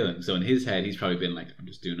person they're killing. So in his head, he's probably been like, "I'm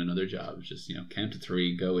just doing another job. Just count to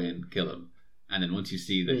 3, go in, kill him." And then once you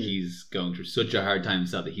see that he's going through such a hard time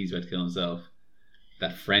himself that he's about to kill himself,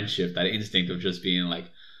 that friendship, that instinct of just being like,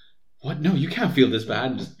 "What? No, you can't feel this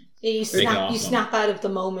bad." And just you snap out of the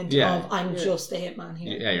moment of I'm just a hitman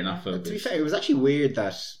here. Yeah, you're not focused. To be fair, it was actually weird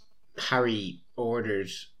that Harry ordered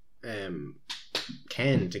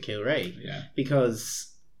Ken to kill Ray. Yeah.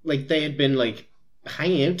 Because like they had been like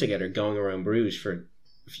hanging out together, going around Bruges for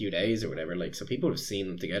a few days or whatever. Like, so people have seen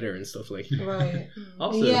them together and stuff. Like, right.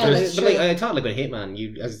 Also, Yeah, that's but like, true. I thought like with Hitman,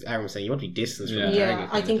 you, as Aaron was saying, you want to be distanced from the Yeah, target.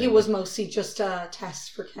 I think it was mostly just a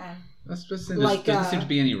test for Ken. That's just Like, there doesn't seem to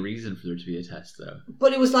be any reason for there to be a test, though.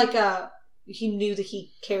 But it was like he knew that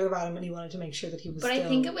he cared about him and he wanted to make sure that he was. But still I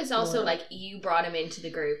think it was also loyal. like you brought him into the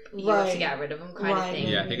group, you have to get rid of him, kind of thing.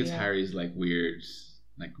 Yeah, I think it's Yeah. Harry's like weird,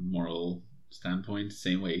 like moral standpoint.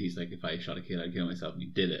 Same way he's like, if I shot a kid, I'd kill myself, and he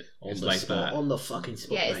did it. on It's the like spot, that. on the fucking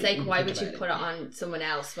spot. Yeah, it's mate. like, why Think would you about put it on someone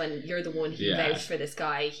else when you're the one who Yeah. vouched for this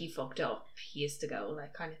guy? He fucked up. He has to go,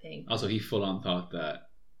 like, kind of thing. Also, he full on thought that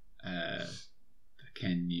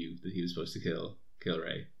Ken knew that he was supposed to kill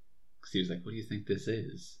Ray, because he was like, "What do you think this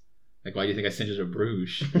is? Like, why do you think I sent you to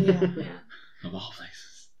Bruges Yeah. Yeah. of all places?"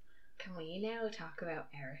 Can we now talk about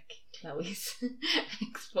Eric, Chloe's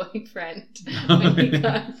ex-boyfriend, when he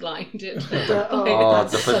got blinded?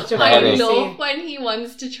 That's the such a I funny love scene. when he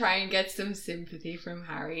wants to try and get some sympathy from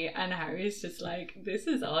Harry, and Harry's just like, "This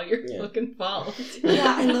is all your fucking fault."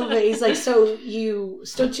 Yeah, I love it. He's like, so you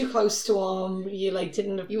stood too close to him. You like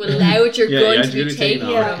didn't. You allowed your Yeah, gun you to had be to take taken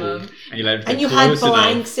it off, from him. and you let him And get you had close enough.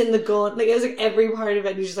 blanks in the gun. Like, it was like every part of it.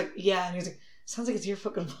 And he's just like, yeah. And he's like, sounds like it's your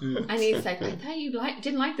fucking fault. And he's like, "I thought you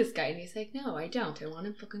didn't like this guy." And he's like, "No, I don't. I want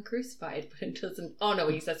him fucking crucified." But it doesn't. Oh no,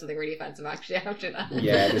 he said something really offensive actually after that.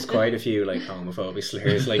 Yeah, there's quite a few like homophobic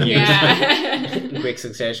slurs, like Yeah. in quick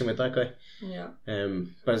succession with that guy. Yeah.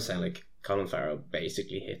 But as I say, like Colin Farrell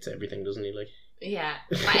basically hits everything, doesn't he? Like, Yeah,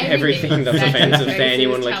 Everything that's offensive to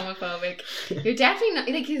anyone, like- homophobic. You're definitely not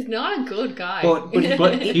like, he's not a good guy.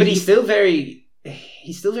 but he's still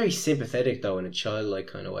very sympathetic though, in a childlike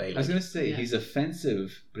kind of way. I was Like, gonna say Yeah. he's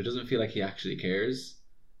offensive, but it doesn't feel like he actually cares.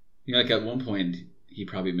 Like at one point, he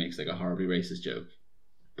probably makes like a horribly racist joke,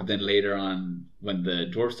 but then later on, when the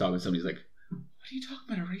dwarf's talking to somebody, he's like, "What are you talking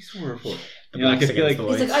about a race war for?" the You know, like, blacks I feel against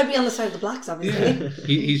like the He's like, I'd be on the side of the blacks, obviously.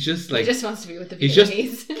 he's just like he just wants to be with the he's just-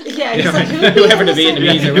 Vietnamese. Yeah, he's Yeah, like, whoever the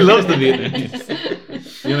Vietnamese are. he loves the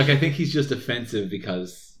Vietnamese. Like I think he's just offensive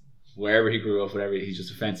because wherever he grew up, whatever, he's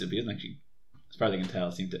just offensive. He doesn't actually, as far as I can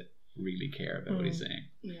tell, seem to really care about what he's saying.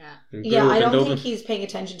 Yeah. Yeah, I don't think he's paying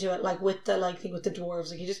attention to it. Like with the thing with the dwarves,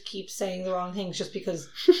 like he just keeps saying the wrong things just because.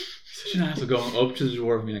 Such an asshole going up to the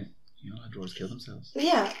dwarf and being like, "You know, the dwarves kill themselves."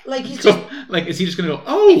 Yeah, like he's just. Like, is he just going to go,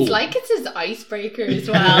 "Oh"? It's like it's his icebreaker as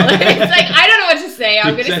well. It's like, I don't know what to say.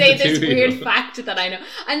 I'm going to say this weird fact that I know.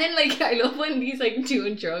 And then, like, I love when he's, like,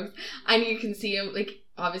 doing drugs and you can see him, like,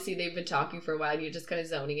 obviously they've been talking for a while and you're just kind of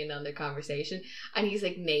zoning in on their conversation. And he's,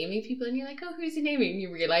 like, naming people and you're like, "Oh, who's he naming?" And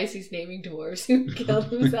you realise he's naming dwarves who killed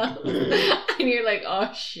themselves. And you're like,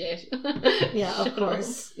 "Oh, shit." Yeah, of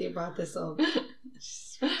course you brought this up.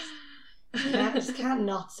 I just can't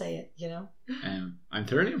not say it, you know. I'm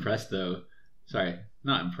thoroughly impressed, though. Sorry,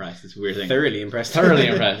 not impressed. It's a weird thing. thoroughly impressed. Thoroughly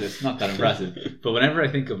impressed. It's not that impressive. But whenever I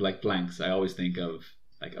think of like blanks, I always think of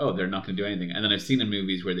like, oh, they're not going to do anything. And then I've seen in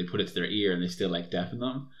movies where they put it to their ear and they still like deafen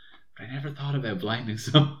them. I never thought about blinding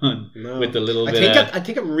someone No. with the little I bit. think I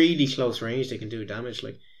think at really close range they can do damage.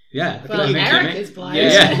 Like Yeah. Well, think Eric you- is blind.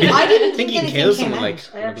 Yeah. I didn't I think think you can anything kill came someone, out. like,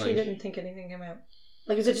 I with a actually blink. didn't think anything came out.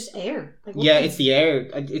 Like, is it just air? Like, what yeah, is- it's the air.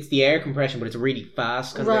 It's the air compression, but it's really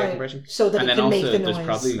fast because of the air right. compression. So that And it then can also, make the there's noise.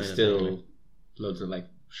 probably Kind of still thing. loads of like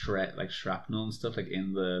shrapnel and stuff like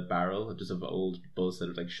in the barrel, just of old bullets that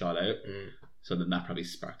have like shot out. Mm. So then that probably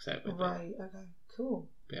sparks out with it. Right. Okay. Cool.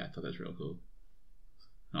 But yeah, I thought that was real cool.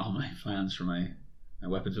 All my plans for my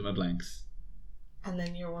weapons with my blanks. And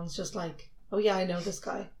then your one's just like, oh yeah, I know this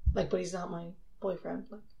guy. Like, but he's not my boyfriend.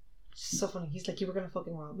 Like, it's just so funny. He's like, you were gonna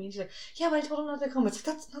fucking rob me. And she's like, yeah, but I told him not to come. It's like,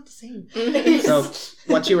 that's not the same. So,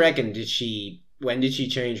 what do you reckon? When did she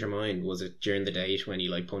change her mind? Was it during the date when you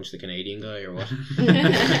like punched the Canadian guy, or what?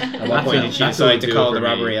 At what point did she That's decide what to do call for the me.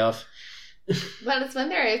 robbery off? Well, it's when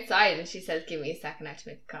they're outside and she says, "Give me a second, I have to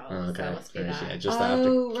make a call." Oh, okay. So it must be Right, that. yeah, just after.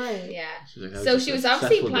 Oh right. Yeah. She's like, So just she a was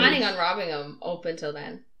obviously successful planning date. on robbing him up until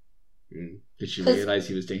then. Did she 'Cause- realize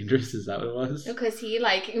he was dangerous? Is that what it was? Because he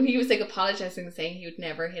was like apologizing, saying he would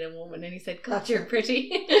never hit a woman, and he said, "God, That's you're it.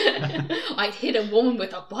 pretty." I'd hit a woman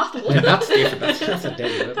with a bottle. That's different. That's a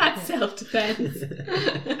deadly weapon. That's self-defense.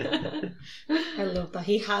 I love that.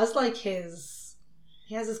 He has like his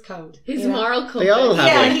code. His you know? moral compass. They all have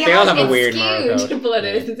Yeah, like, he they all has- have a It's weird moral skewed, code. but Yeah.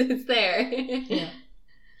 it's there. Yeah.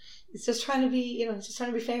 It's just trying to be, it's just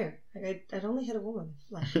trying to be fair. Like, I'd only hit a woman.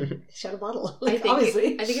 Like, she had a bottle. Like,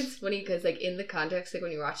 obviously. I think it's funny because, like, in the context, like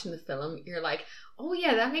when you're watching the film, you're like, "Oh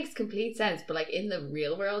yeah, that makes complete sense." But like in the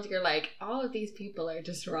real world, you're like, "All of these people are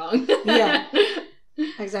just wrong." Yeah.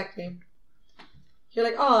 Exactly. You're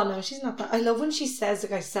like, oh no, she's not that. I love when she says,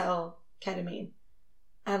 like, I sell ketamine.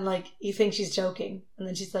 And like, you think she's joking. And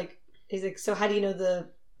then he's like, so how do you know the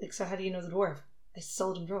dwarf? I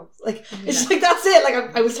sold him drugs. Like, it's just like, that's it.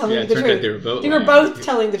 Like, I was telling Yeah, you it the turned out truth. they were both They were lying. both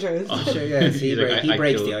telling the truth. Oh, Sure, yeah. He's He, like, he I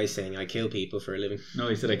breaks kill- the ice saying, "I kill people for a living." No,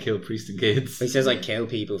 he said I kill priests and kids. He says, "I kill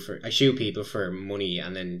people I shoot people for money,"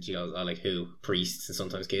 and then she goes, "I like who? Priests and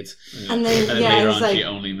sometimes kids." Yeah. And then, yeah, later he's on like- she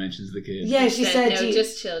only mentions the kids. Yeah, she said, "No, do you-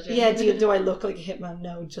 just children." Yeah, do I look like a hitman?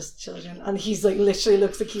 No, just children. And he's like, literally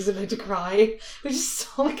looks like he's about to cry. Which is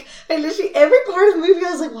so like, I literally, every part of the movie,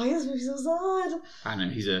 I was like, why is this movie so sad? I know,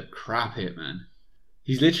 he's a crap hitman.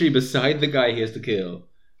 He's literally beside the guy he has to kill,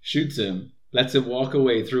 shoots him, lets him walk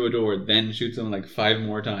away through a door, then shoots him like 5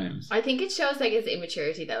 more times. I think it shows like his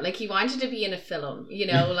immaturity though. Like he wanted to be in a film,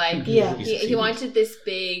 like Yeah. he wanted this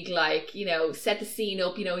big set the scene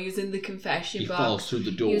up. He was in the confession He box. falls through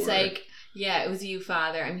the door. He was like, "Yeah, it was you,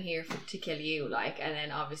 Father. I'm here to kill you." And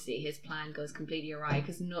then obviously his plan goes completely awry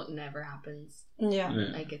because nothing ever happens Yeah.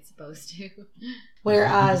 Yeah. like it's supposed to.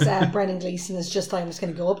 Whereas Brendan Gleeson is just like, I'm just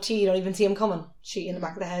going to go up to you. You don't even see him coming. Shoot you in the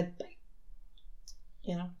back of the head.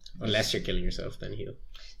 Unless you're killing yourself, then he'll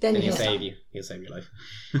Then he'll he'll save stop. you. He'll save your life.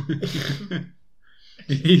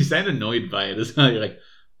 You sound annoyed by it as well. You're like,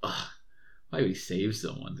 oh, why would he save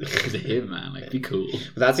someone? Because of him, man. Like, be cool.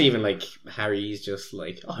 But that's even like Harry's just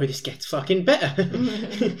like, "Oh, this gets fucking better."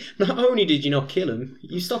 Not only did you not kill him,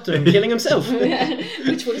 you stopped him from killing himself.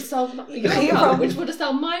 Which would have solved your problem. Which would have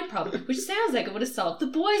solved my problem. Which sounds like it would have solved the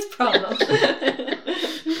boy's problem.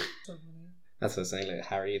 That's what I'm saying. Like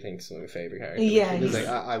Harry thinks one of my favorite characters. Yeah, He's he's like,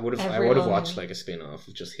 I would have everyone. watched like a spin off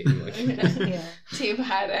of just him. Like, Yeah. Too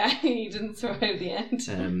bad he didn't survive the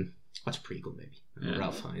end. watch a prequel maybe. Yeah.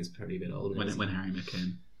 Ralph Fiennes probably a bit old. now. When Harry met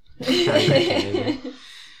Ken.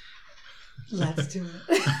 Let's do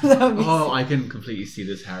it. That would be Oh, I can completely see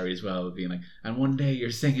this Harry as well being like, and one day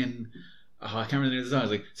you're singing, I can't remember the name of the song, I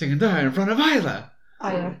was like, singing there in front of Isla.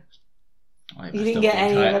 I know. Oh, I You messed didn't up get the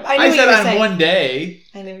any entire- of it. I knew what said you were on saying. one day.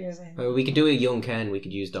 I know what you're saying. Well, we could do a young Ken. We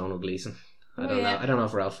could use Donald Gleeson. I Oh, don't know. yeah. I don't know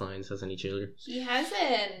if Ralph Fiennes has any children. He has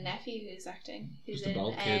a nephew who's acting. Who's Just a in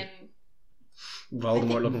bald kid.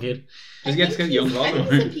 Voldemort looking kid. Just get young I think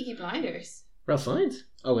he's in Voldemort. Peaky Blinders. Ralph Fiennes.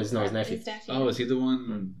 Oh, it's not his nephew. His nephew. Oh, is he the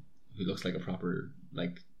one who looks like a proper,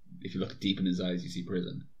 like, if you look deep in his eyes, you see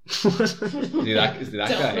prison? Is he that Don't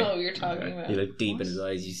guy? know what you're talking Okay. about. You look deep in his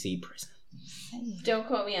eyes, you see prison. Don't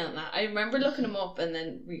quote me on that. I remember looking him up and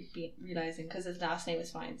then realizing because his last name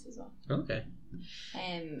is Fiennes as well. Okay,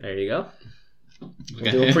 Um, there you go.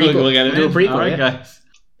 Okay. do a prequel. We'll get it We'll do a in. prequel, All right, yeah. guys.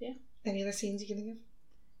 Any other scenes you can think of?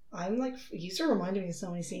 I'm like, you start reminding me of so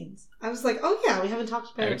many scenes. I was like, oh yeah, we haven't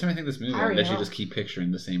talked about Every time I think of this movie, I Harry, literally yeah. just keep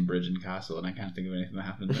picturing the same bridge and castle, and I can't think of anything that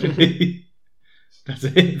happened in the movie. That's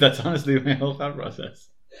it. That's honestly my whole thought process.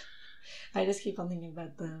 I just keep on thinking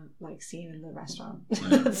about the scene in the restaurant.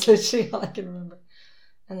 Yeah. That's literally all I can remember.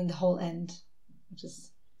 And then the whole end, which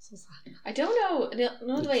is So sad. I don't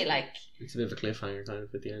know the way, like, It's a bit of a cliffhanger kind of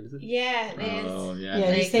at the end, is it? yeah, it is. Oh, yeah. Yeah,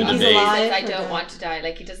 Like, you think he he's says, alive? I or don't dead? want to die.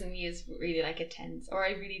 Like, he doesn't use really like a tense, or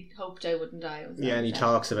I really hoped I wouldn't die. Yeah, and he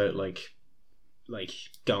talks about like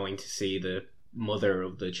going to see the mother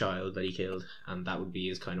of the child that he killed, and that would be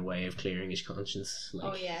his kind of way of clearing his conscience.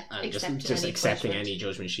 Like, Oh yeah, and just any accepting punishment. any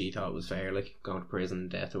judgment she thought was fair, like going to prison,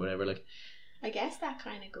 death, or whatever. Like, I guess that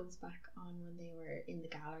kind of goes back on when they were in the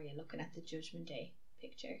gallery and looking at the Judgment Day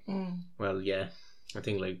picture. well, yeah, I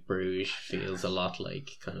think like Bruges feels a lot like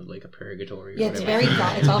kind of like a purgatory. Or Yeah, it's whatever.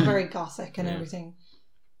 very it's all very gothic and Yeah. everything.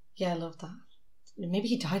 Yeah, I love that. Maybe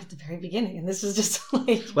he died at the very beginning, and this was just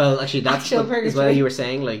like Well, actually, that's Actual what, as well. purgatory. You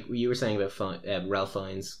were saying about Ralph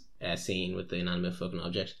Fiennes' scene with the inanimate fucking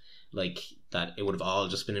object, like that it would have all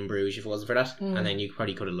just been in Bruges if it wasn't for that, and then you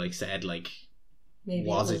probably could have like said like, maybe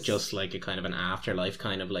was it just like a kind of an afterlife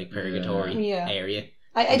kind of like purgatory Yeah. area?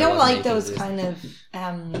 I there don't wasn't like those anything kind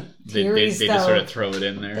of They theories just though. sort of throw it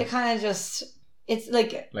in there. They kind of just it's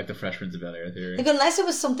like Like the Fresh Prince of Bel-Air theory. unless it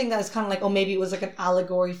was something that was kind of like, oh, maybe it was like an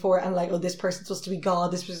allegory for it, and like, oh, this person's supposed to be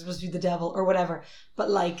God, this person's supposed to be the devil, or whatever. But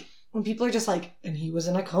like, when people are just like, and he was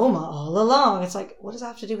in a coma all along, it's like, what does that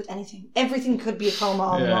have to do with anything? Everything could be a coma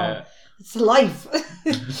all along. It's life.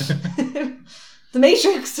 The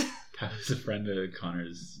Matrix. That was a friend of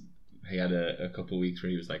Connor's. He had a couple of weeks where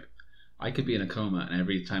he was like, I could be in a coma, and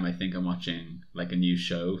every time I think I'm watching like a new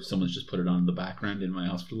show, someone's just put it on in the background in my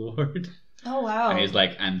hospital ward. Oh wow. And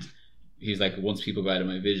he's like, once people go out of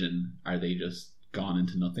my vision, are they just gone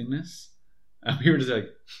into nothingness? And we were just like,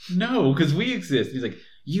 no, because we exist. He's like,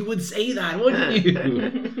 you would say that, wouldn't you?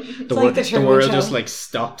 The, like the the Truman world Show. just like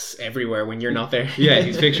stops everywhere when you're not there. Yeah,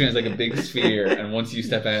 he's picturing it as like a big sphere, and once you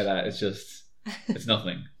step out of that, it's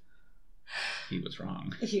nothing. He was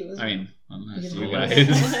wrong. He was. I mean, unless He you was-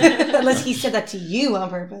 guys. Unless he said that to you on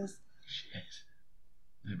purpose. Shit.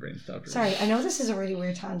 My brain stopped. Sorry, I know this is a really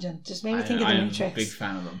weird tangent. Just made me think of the I'm Matrix. a big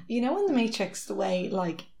fan of them. You know, in the Matrix, the way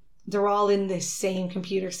like they're all in this same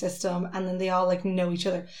computer system, and then they all like know each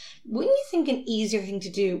other. Wouldn't you think an easier thing to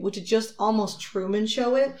do would to just almost Truman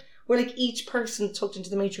Show it, where like each person tucked into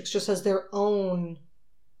the Matrix just has their own,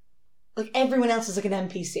 like everyone else is like an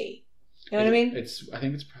NPC. You know what I mean? I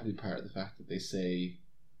think it's probably part of the fact that they say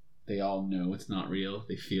they all know it's not real.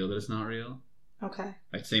 They feel that it's not real. Okay.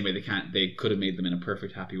 Like the same way they could have made them in a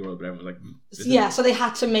perfect happy world, but everyone's like, this Yeah, so they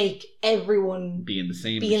had to make everyone be in the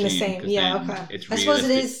same. be in the machine, same. 'cause Yeah, then okay. It's I suppose it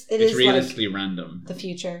realistic- is It's like realistically random. the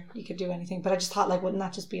future. You could do anything, but I just thought like, wouldn't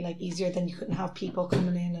that just be like easier? Then you couldn't have people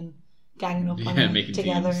coming in and ganging up on Yeah, you making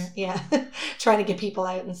together. teams. Yeah, trying to get people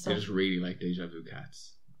out and They stuff. just really like deja vu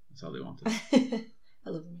cats. That's all they wanted. I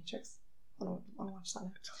love the Matrix. I want to watch that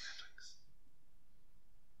now. It's on Netflix.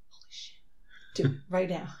 Holy shit! Dude, right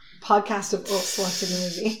now, podcast of us watching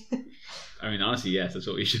the movie. I mean, honestly, yes, that's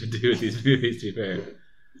what we should do with these movies. To be fair,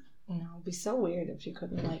 No, it'd be so weird if you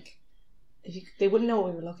couldn't like, they wouldn't know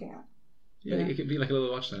what we were looking at. yeah, Yeah. it could be like a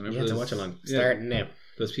little watch time. You Remember have to those- watch along. yeah, Starting now.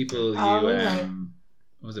 those people you Oh, right.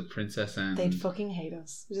 what was it, Princess and They'd fucking hate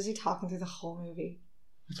us. We're just talking through the whole movie.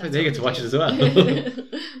 that's why they get to watch it as well.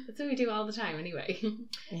 That's what we do all the time, anyway.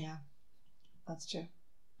 Yeah, that's true.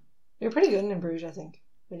 We were pretty good in Bruges, I think.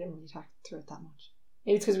 We didn't really talk through it that much.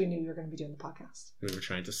 Maybe it's because we knew we were going to be doing the podcast. We were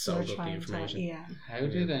trying to So we're soak up the trying information. to, yeah. How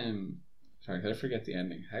did sorry, did I forget the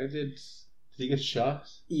ending? How did he get shot?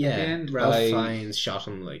 Yeah, At the end Ralph by- Fiennes shot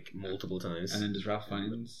him like multiple times. And then does Ralph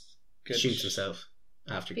Fiennes get Shoots himself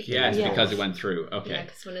after Because- killing Yes, Yeah. because it went through. Yeah, Okay,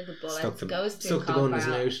 because one of the bullets Stuck the- goes through stuck the gun in his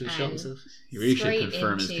Colin Farrell mouth and shot himself. you really should straight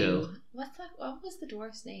confirm his into- kill. What was the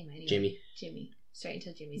dwarf's name anyway? Jimmy. Jimmy. Straight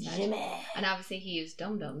into Jimmy's head. Jimmy. And obviously he used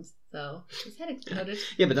dum-dums, so his head exploded.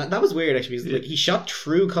 Yeah, but that was weird actually because Yeah. like, he shot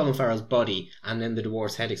through Colin Farrell's body and then the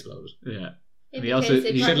dwarf's head exploded. Yeah, Yeah, And he also- because it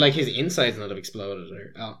He He should burned- like his insides not have exploded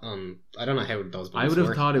or I don't know how those. I would have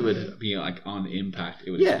work. thought it would be like on impact,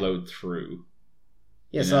 it would Yeah. explode through.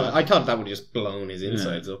 Yeah, so Yeah. I thought that would have just blown his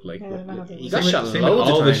insides up. Like, Yeah, I don't know how they he would- got shot Same with loads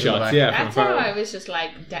all of the times in shots, back. yeah. That's from how Farrell. I was just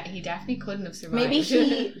like, he definitely couldn't have survived. Maybe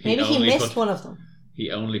he only missed put- one of them He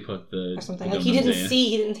only put the or something. the Like he dum-dums didn't in. see,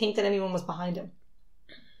 he didn't think that anyone was behind him.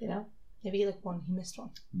 You know? Maybe he missed one.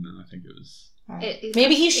 No, I think it was. Alright. It-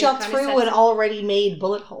 Maybe he it shot kinda through sets- an already made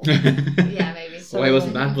bullet hole. Yeah, maybe. So- Why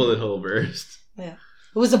wasn't that bullet hole burst? It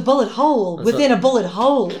was a bullet hole That's within a bullet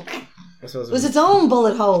hole. I suppose It was its own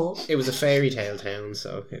bullet hole. it was a fairy tale town,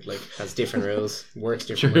 so it like has different rules, works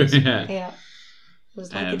different True, ways. yeah. Yeah. It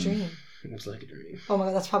was like a Um, dream. It was like a dream. Oh my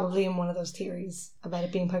god, that's probably in one of those theories about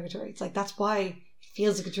it being purgatory. It's like that's why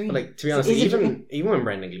feels like a dream. But like, to be honest, Is it a even dream? even when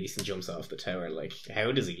Brendan Gleeson jumps off the tower, like,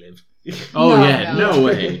 how does he live? Oh No, yeah, no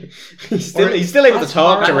way. he's still able to That's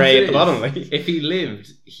talk to hard. Ray at the It bottom. is. Like, If he lived,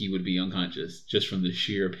 he would be unconscious just from the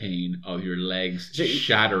sheer pain of your legs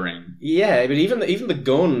shattering. yeah, but even the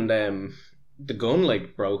gun, the gun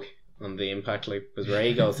like broke on the impact. Like, as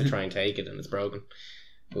Ray goes to try and take it, and it's broken.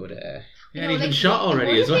 But Yeah, You and know, he's been like, shot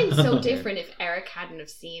already it as would well. have been so different if Eric hadn't have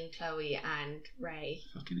seen Chloe and Ray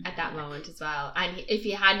Fucking at that moment as well, and if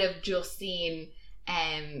he hadn't have just seen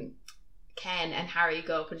Ken and Harry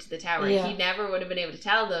go up into the tower, Yeah. he never would have been able to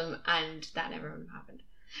tell them, and that never would have happened.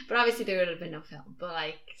 But obviously there would have been no film, but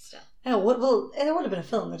like still, Oh, well, there would have been a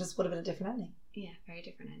film. There just would have been a different ending. yeah, very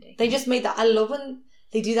different ending. They just made that. I love when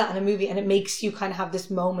they do that in a movie, and it makes you kind of have this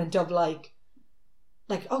moment of like,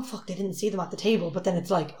 oh fuck, they didn't see them at the table, but then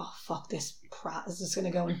it's like, oh fuck, this prat is just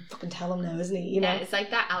gonna go and fucking tell them now, isn't he? You know? Yeah, it's like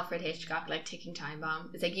that Alfred Hitchcock like ticking time bomb.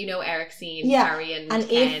 It's like, you know, Eric's seen Yeah, Harry and and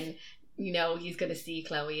Ken. You know he's gonna see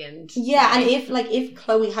Chloe and Yeah, and Ray. if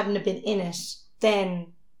Chloe hadn't have been in it,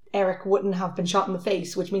 then Eric wouldn't have been shot in the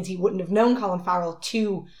face, which means he wouldn't have known Colin Farrell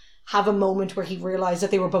to have a moment where he realised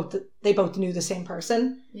that they both knew the same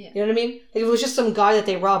person. Yeah. You know what I mean? Like, if it was just some guy that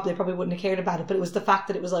they robbed, they probably wouldn't have cared about it. But it was the fact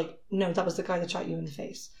that it was like, no, that was the guy that shot you in the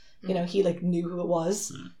face. You know, he like knew who it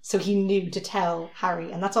was, so he knew to tell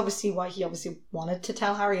Harry, and that's obviously why he obviously wanted to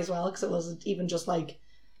tell Harry as well, because it wasn't even just like,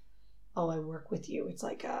 oh, I work with you. It's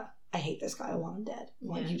like, I hate this guy. I want him dead. I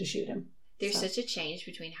want Yeah. you to shoot him. There's So- such a change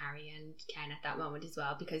between Harry and Ken at that moment as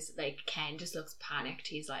well, because like Ken just looks panicked.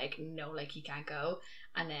 He's like, no, like he can't go,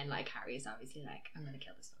 and then like Harry is obviously like, I'm gonna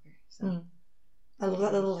kill this fucker. So I love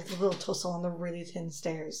that little tussle on the really thin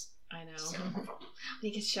stairs. I know when he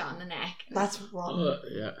gets shot in the neck. That's rotten.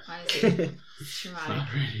 yeah. Honestly, it's traumatic. Not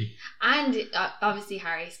really. And obviously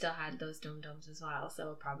Harry still had those dum-dums as well,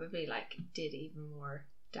 so it probably like did even more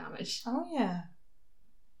damage. Oh yeah,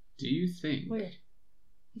 Do you think? weird.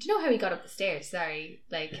 Do you know how he got up the stairs? Sorry,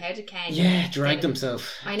 like how did Ken? yeah, dragged did it?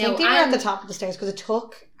 himself. I I know. think they were at and the top of the stairs because it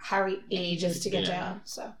took Harry ages to get Yeah. down.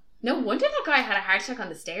 So no wonder that guy had a heart attack on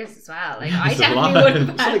the stairs as well. Like Yeah, I it's a definitely lot. would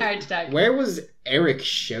have had a Like, heart attack. Where was Eric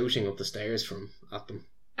shouting up the stairs from at them?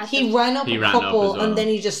 At he the- ran up He a ran up couple, as well. and then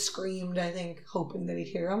he just screamed. I think hoping that he'd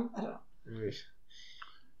hear him. I don't know. Right.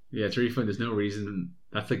 Yeah, it's really fun. There's no reason.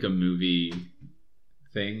 That's like a movie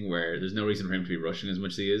thing where there's no reason for him to be rushing as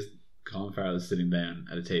much as he is. Colin Farrell is sitting down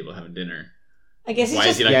at a table having dinner. I guess Why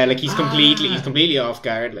he's is he just. like- Yeah, like he's Ah. completely off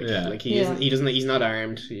guard. Like, Yeah. like he Yeah. isn't. He doesn't. He's not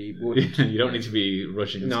armed. He wouldn't. You don't need to be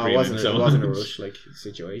rushing. And No, it screaming wasn't. so It wasn't a much. rush like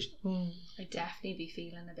situation. I'd definitely be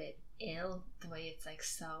feeling a bit ill the way it's like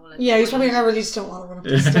so. Like, Yeah, he's probably like, I really just don't want to run up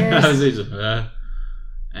the I stairs. was just,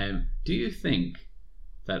 do you think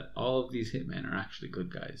that all of these hitmen are actually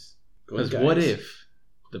good guys? Good Because what guys. if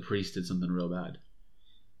the priest did something real bad?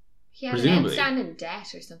 he had an presumably. outstanding debt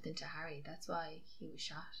or something to Harry. That's why he was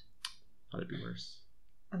shot. Thought it'd be worse.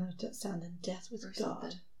 And I don't stand in death with Or God.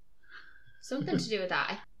 something. Something to do with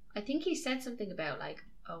that. I think he said something about like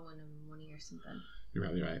owing him money or something. You're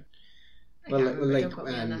probably right. I Well, can't remember. like Don't quote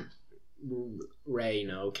me on that. Ray,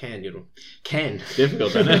 no, Ken, you know, Ken.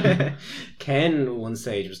 Difficult, isn't it? Ken, at one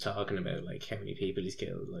stage, was talking about like how many people he's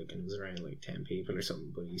killed, like, and it was around like 10 people or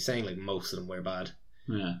something. But he's saying like most of them were bad.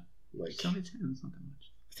 Yeah. Like, It's only 10, it's not that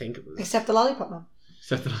much. I think it was. Except the lollipop man.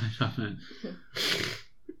 Except that I thought, man.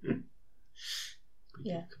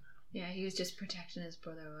 Yeah. Yeah, he was just protecting his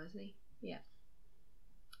brother, wasn't he? Yeah.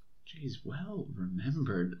 Jeez, well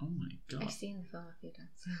remembered. Oh my god. I've seen the film a few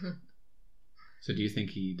times. So do you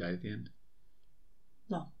think he died at the end?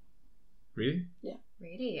 No. Really?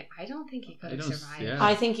 Really? I don't think he could I have don't- survived. yeah.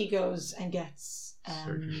 I think he goes and gets.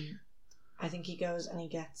 Surgery. I think he goes and he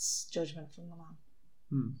gets judgment from the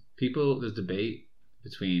man. People, there's debate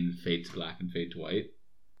between fade to black and fade to white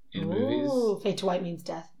in Ooh, movies. fade to white means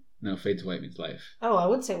death. No, fade to white means life. Oh, I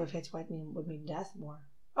would say what fade to white would mean death more.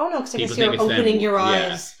 Oh no, because I People guess you're think it's them- opening your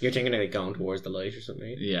yeah. eyes. You're thinking of like going towards the light or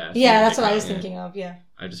something. Yeah. Yeah, that's what I was Yeah. thinking of. Yeah.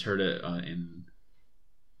 I just heard it in.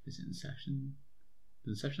 Is it Inception?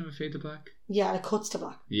 Does Inception have a fade to black? Yeah, it cuts to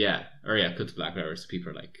black. Yeah. Or yeah, cut to black, whatever. So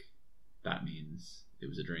people are like, that means it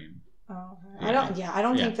was a dream. Oh, Yeah. I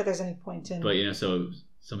don't Yeah. think that there's any point in. But you know, so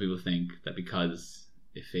some people think that because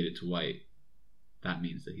it faded to white, that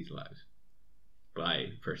means that he's alive. But I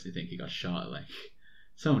personally think he got shot like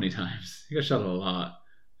so many times. He got shot a lot.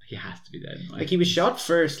 He has to be dead. Like he was shot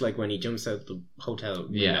first, like when he jumps out the hotel.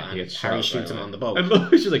 Yeah, and he gets Harry shot shoots right him away. on the boat. I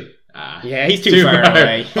love it's just like Yeah, he's too far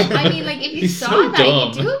away. I mean, like, if you He's saw so that, dumb.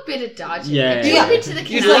 you do a bit of dodging. Yeah. Like, do Yeah. a bit to the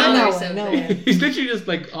He's canal like, or no, something. no. He's literally just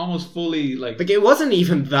like almost fully like. Like it wasn't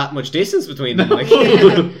even that much distance between them. No. Like,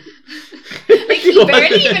 Like, he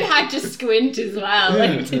barely even had to squint as well,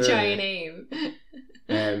 like, to Yeah. try and aim.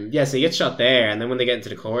 Yeah, so he gets shot there, and then when they get into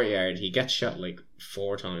the courtyard, he gets shot like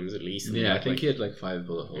 4 times at least. Yeah, I Like, think he had like 5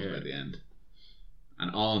 bullet holes Yeah. by the end.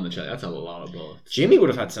 And all in the chest. That's a lot of bullets. Jimmy would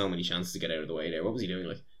have had so many chances to get out of the way there. What was he doing?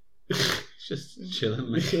 Like Just chilling.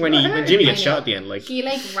 Like, when Jimmy gets I shot know. at the end, like He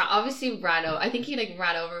like obviously ran over. I think he like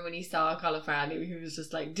ran over when he saw Colin Farrell. He was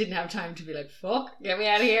just like didn't have time to be like, "Fuck, get me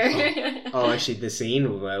out of here." oh, actually, the scene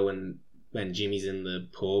when Jimmy's in the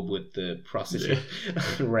pub with the prostitute,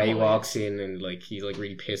 and Ray Oh, yeah. walks in and like he's like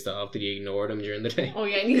really pissed off that he ignored him during the day. Oh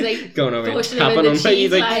yeah, and he's like Going over and pushing him tapping in the him, like,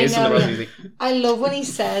 he's like cheese, kissing I the know, prostitute. He's like, I love when he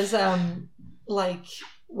says, like,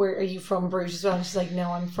 where are you from, Bruges as well? And she's like, no,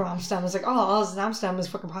 I'm from Amsterdam. I was like, oh, I was in Amsterdam as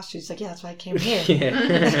fucking prostitute. She's like, yeah, that's why I came here.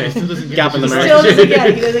 yeah, Still doesn't get Gap in the it. market. Still doesn't get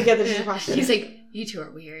it. He doesn't get that she's a prostitute. He's like, "You two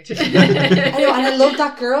are weird." I know, and I love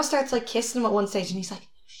that girl starts like kissing him at one stage, and he's like,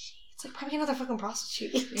 "Shit, it's like probably another fucking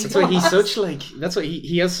prostitute." That's why he's such like. That's why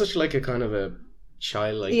he has such like a kind of a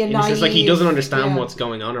childlike. Yeah, innocence. Like he naive, doesn't understand yeah. what's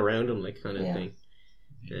going on around him, like kind of Yeah. thing.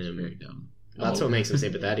 It's very dumb. That's what makes him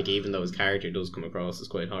sympathetic, even though his character does come across as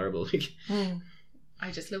quite horrible. Like, Hmm. I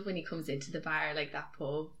just love when he comes into the bar, like that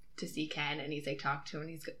pub, to see Ken, and he's like talking to him, and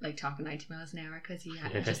he's like talking 90 miles an hour because he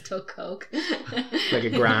had just took coke, like a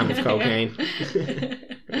gram of cocaine.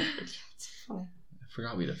 It's funny. I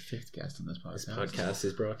forgot we had a 5th guest on this podcast. This podcast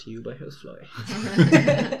is brought to you by Housefly.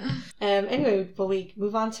 Anyway, will we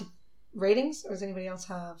move on to ratings, or does anybody else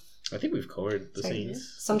have? I think we've covered the Sorry.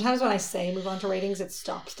 scenes. Sometimes when I say move on to ratings, it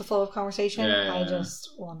stops the flow of conversation. Yeah. I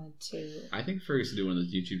just wanted to. I think Fergus should do one of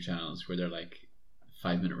those YouTube channels where they're like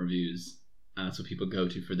 5-minute reviews, and that's what people go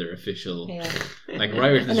to for their official. Yeah. Like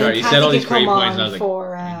right at the And start, then you Kathy said all these could great come points, and I on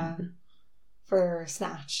was like, for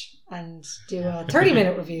Snatch and do a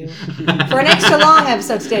 30-minute review. For an extra long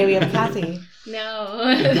episode today, we have Kathy. No,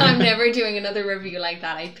 I'm never doing another review like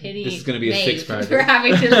that. I pity This is gonna be a Maeve 6-parter. for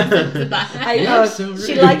having to listen to that. I You're know so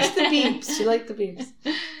she rude. likes the beeps. She liked the beeps.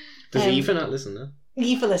 Does Um, Aoife not listen though?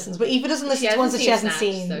 Aoife listens, but Aoife doesn't listen to ones that she hasn't Snatch,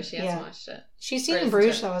 seen. so she hasn't yeah. watched it. She's Or seen listened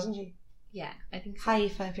Bruges, to it. though, hasn't she? Yeah, I think so. Hi,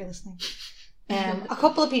 Aoife, if you're listening. A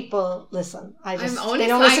couple of people listen. I just I'm only they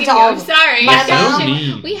don't listen slagging to you. all I'm of them. sorry. My You're so mom-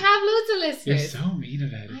 mean. We have loads of You're listeners. so mean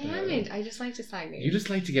about it. I though. haven't. I just like to slag you. You just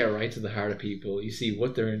like to get right to the heart of people. You see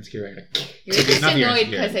what they're insecure about. Like, You're just not that you're annoyed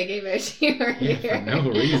insecure. because I gave it to you earlier. Yeah, for no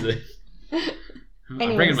reason. I'm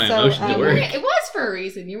Anyway, bringing my so, emotion to work. It was for a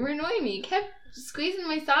reason. You were annoying me. You kept squeezing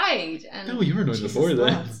my side. And No, you were annoyed Jesus, before that.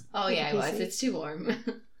 lads. oh yeah, I was. PC. It's too warm.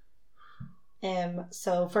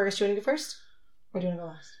 So Fergus, do you want to go first? Or do you want to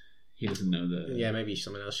go last? He doesn't know the. Yeah, maybe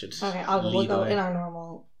someone else should. Okay, we'll lead go the way. in our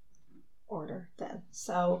normal order then.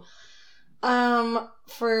 So,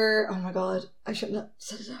 for oh my god, I shouldn't have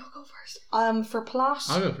said it. I'll go first. For plot.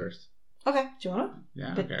 I'll go first. Okay, do you want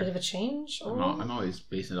Yeah, a bit okay. of a change? Or... I'm always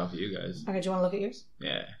basing it off of you guys. Okay, do you want to look at yours?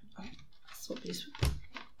 Yeah. Swoopity swoop.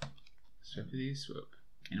 Swiftly swoop.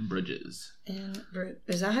 In Bruges.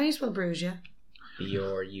 Is that how you spell Bruges? Yeah.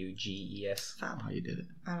 Bruges. Fab. Oh, you did it.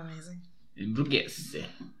 I'm amazing. In Bruges.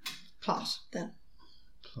 Plot then.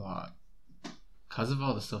 Plot. Because of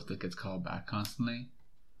all the stuff that gets called back constantly,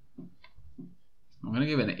 I'm going to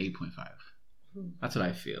give it an 8.5. That's what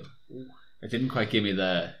I feel. It didn't quite give me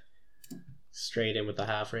the... Straight in with the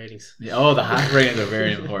half ratings. Oh, the half ratings are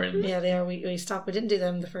very important. Yeah, they are. We stopped. We didn't do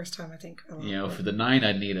them the first time. I think. You know, for the 9,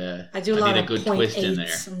 I'd need a... I do a lot need of a good twist in there.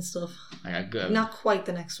 0.8s and stuff. Like a good... Not quite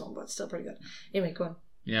the next one, but still pretty good. Anyway, go on.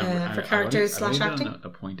 Yeah, for characters / acting? A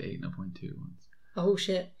 0.8 and a 0.2 once. Oh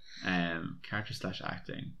shit. Character /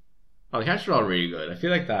 acting. Oh, the characters are all really good. I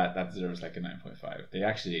feel like that deserves like a 9.5. They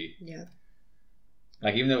actually, Yeah.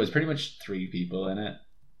 like, even though it was pretty much 3 people in it,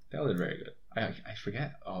 they all did very good. I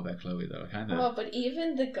forget all about Chloe though. Kind of. Oh, but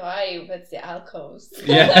even the guy with the alcoves.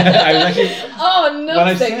 Yeah, I was actually. Oh, When I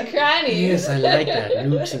nooks said- and crannies. Yes, I like that.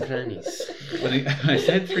 Nooks and crannies. When I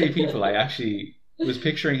said 3 people, I actually was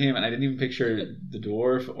picturing him, and I didn't even picture the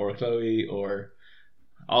dwarf or Chloe or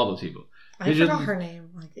all those people. I They forgot just- her name.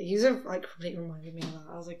 Like the user like completely reminded me of that.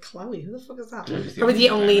 I was like, Chloe, who the fuck is that? Chloe's the Probably the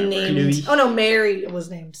only only one I named. Chloe. Oh no, Mary was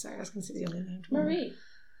named. Sorry, I was gonna say the only named. Marie.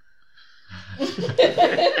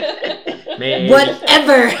 Mary.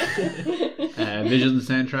 Whatever. Visuals and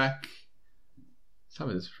soundtrack. Some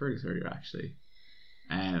of this Fergus earlier actually.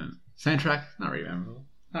 Soundtrack, not really memorable.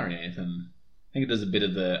 Not really anything. I think it does a bit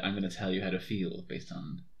of the I'm going to tell you how to feel based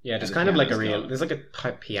on. Yeah, there's the kind of like a piano's real. going. There's like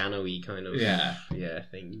a piano-y kind of. Yeah.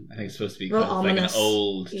 thing. I think it's supposed to be Real kind of like an ominous.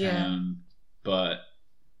 old Yeah. town, but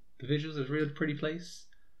the visuals is a real pretty place.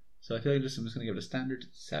 So I feel like I'm just going to give it a standard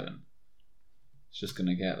 7. It's just going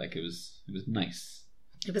to get like it was nice.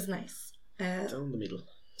 It was nice. Down the middle.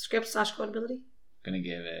 Script / quotability. Going to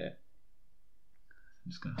give it.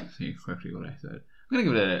 I'm just going to say quickly what I said. I'm going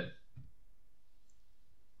to give it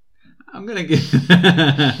a I'm gonna give.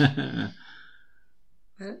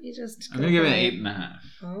 Why don't you just? I'm gonna give it an 8.5.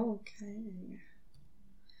 Okay.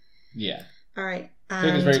 Yeah, All right. I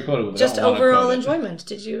think it's And very quotable. but I just don't wanna overall quote it. enjoyment.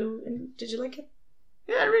 Did you like it?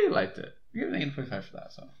 Yeah, I really liked it. I give it an 8.5 for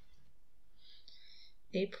that. So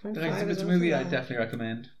 8.5. I think it's a movie I definitely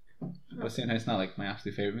recommend. But at the same time, it's not like my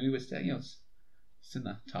absolute favorite movie. But still, it's in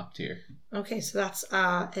the top tier. Okay, so that's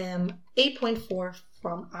 8.4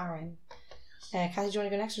 from Aaron. Kathy, do you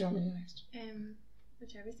want to go next or do you want me to go next?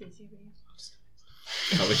 Whichever's easier for you.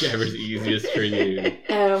 Whichever's easiest for you.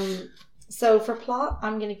 So for plot,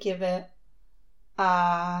 I'm gonna give it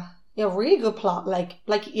really good plot. Like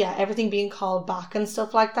everything being called back and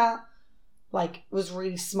stuff like that. Like was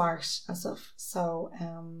really smart and stuff. So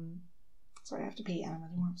sorry, I have to pee and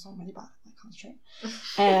I'm really bad. I can't concentrate.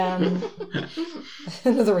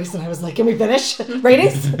 Another reason I was like, can we finish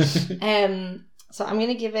ratings? So I'm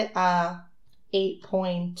gonna give it a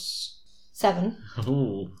 8.7.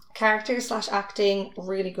 Oh. Character / acting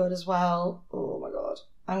really good as well. Oh my god.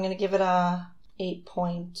 I'm gonna give it a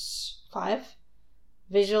 8.5.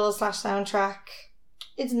 Visual / soundtrack.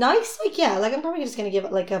 It's nice. I'm probably just gonna give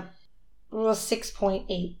it like a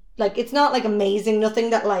 6.8. Like it's not like amazing. Nothing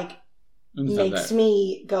that like makes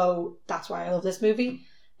me go, that's why I love this movie.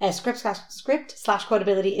 Script /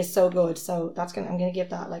 quotability is so good. So I'm gonna give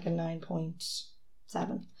that like a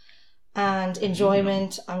 9.7. And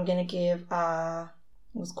enjoyment, I'm gonna give it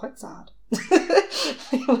was quite sad.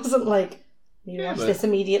 It wasn't like you watch this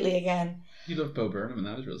immediately again. You love Bo Burnham and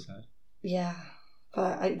that was real sad. Yeah.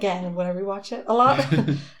 But again, would I rewatch it? A lot.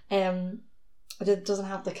 It doesn't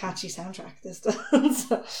have the catchy soundtrack this does.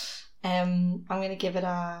 So, I'm gonna give it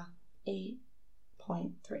a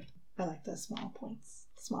 8.3. I like the small points.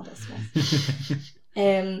 Small decimals.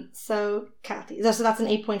 So Kathy, so that's an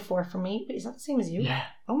 8.4 for me. But is that the same as you? Yeah.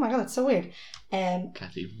 Oh my god, that's so weird.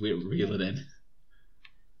 Kathy, reel it in.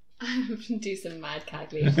 I'm gonna do some mad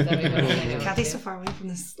calculations. Kathy's so far away from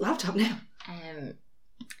this laptop now.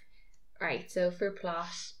 Right, so for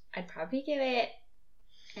plot, I'd probably give it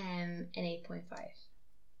an 8.5.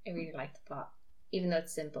 I really like the plot, even though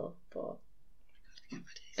it's simple. But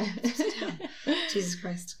Jesus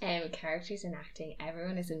Christ. Characters and acting,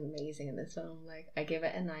 everyone is amazing in this film. Like I give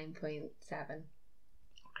it a 9.7.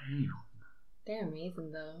 They're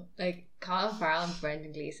amazing though. Like Colin Farrell and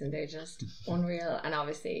Brendan Gleeson, they're just unreal, and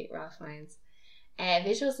obviously Ralph Fiennes.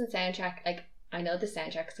 Visuals and soundtrack, like I know the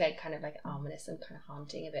soundtrack's kind of like ominous and kind of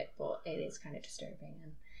haunting a bit, but it is kind of disturbing,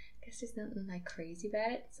 and I guess there's nothing like crazy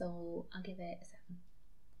about it, so I'll give it a 7.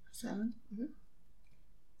 7? Mm-hmm.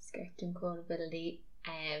 Script and quotability,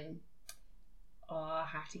 I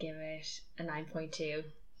have to give it a 9.2.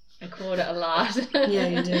 I quote it a lot. Yeah,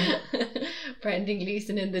 you do. Brendan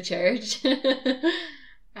Gleeson in the church.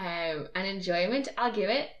 And enjoyment, I'd give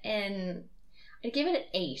it an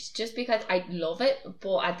 8, just because I love it,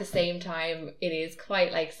 but at the same time it is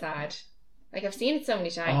quite like sad. Like I've seen it so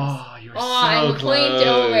many times. Oh, you're so I'm close. point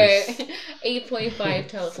over. 8.5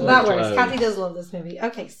 total. So that works. close. Kathy does love this movie.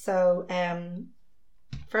 Okay, so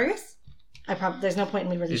Fergus, there's no point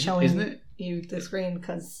in me really showing you the screen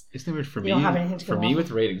because isn't it weird for you me? don't have anything to For go me off with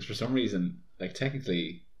of. ratings, for some reason, like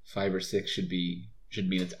technically 5 or 6 should mean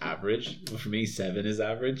it's average. But for me, 7 is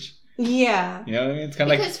average. Yeah. You know what I mean? It's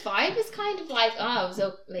kind of Because 5 is kind of like,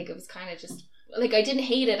 it was kind of just like I didn't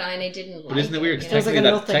hate it and I didn't. But isn't it weird? you Because know? It was like a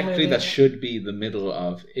nothing technically movie, that yeah. should be the middle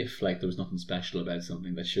of, if like there was nothing special about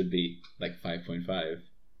something, that should be like 5.5.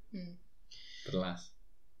 But alas.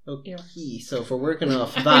 Okay, so if we're working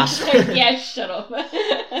off that, Yeah, shut up.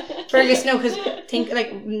 Fergus, no, because think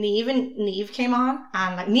like Neve came on,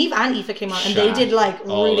 and like Neve and Aoife came on, and they did like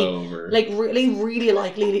all really, over. like really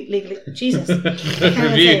like Legally Jesus. I can't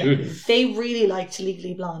even say it. Reviews. They really liked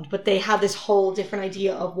Legally Blonde, but they had this whole different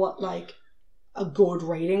idea of what like a good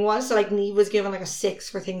rating was. So like Neve was given like a 6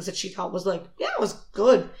 for things that she thought was like, yeah, it was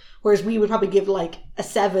good, whereas we would probably give like a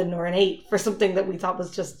 7 or an 8 for something that we thought was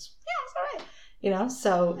just it's alright. You know,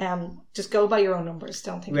 so just go by your own numbers.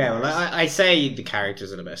 Don't think. yeah, about well, ours. I say the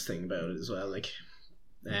characters are the best thing about it as well. Like,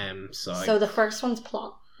 So the first one's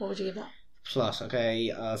plot. What would you give that? plot.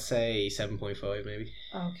 Okay, I'll say 7.5 maybe.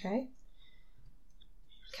 Okay.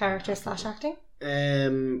 Character / acting.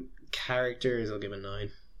 Characters, I'll give a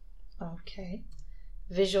 9. Okay.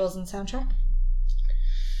 Visuals and soundtrack.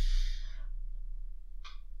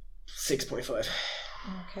 6.5.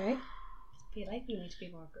 Okay. I feel like we need to be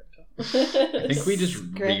more critical. I think we just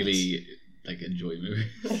Script. really like enjoy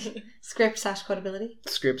movies. Script / quotability.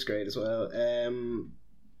 Script's great as well.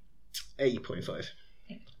 8.5.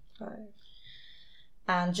 5.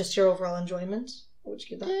 And just your overall enjoyment. What would you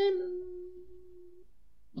give that?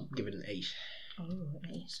 Give it an 8. Oh, an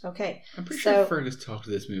 8. Okay. I'm pretty So- sure Fergus talked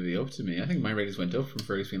this movie up to me. I think my ratings went up from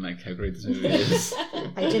Fergus being like, how great this movie is.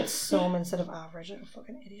 I did some instead of average. I'm a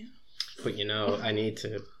fucking idiot. But you know, I need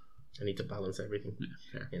to balance everything.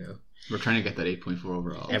 Fair. You know, We're trying to get that 8.4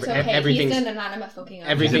 overall. It's Every- okay. everything's- He's an anonymous fucking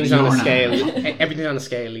everything's on a You're scale. not. Everything's on a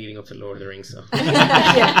scale leading up to Lord of the Rings. So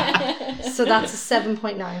Yeah. So that's a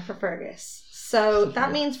 7.9 for Fergus. So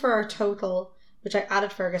that means for our total, which I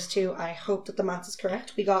added Fergus to, I hope that the maths is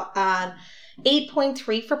correct. We got an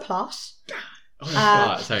 8.3 for plot.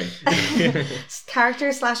 Oh, sorry.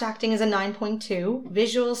 Character/acting is a 9.2.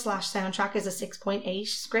 Visual/soundtrack is a 6.8.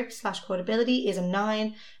 Script/quotability is a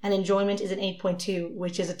 9. And enjoyment is an 8.2,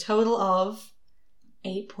 which is a total of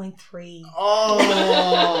 8.3.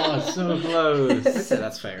 Oh, so close. I'd say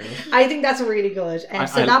that's fair enough. I think that's really good.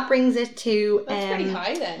 So that brings it to... That's pretty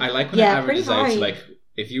high then. I like when Yeah, it averages pretty out high. to like,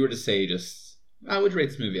 if you were to say just, I would rate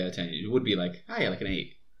this movie out of 10, it would be like, yeah, like an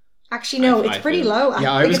 8. Actually, no, it's I pretty feel- low.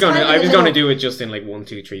 Yeah, I Like, was it's going kind to. of I in was the going to middle. do it just in like 1,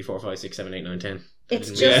 2, 3, 4, 5, 6, 7, 8, 9, 10. It's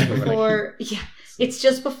I didn't just really- before, it's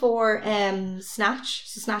just before Snatch.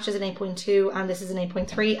 So Snatch is an 8.2 and this is an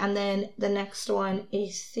 8.3. And then the next one I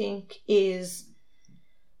think is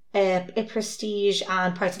a Prestige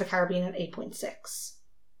and Pirates of the Caribbean at 8.6.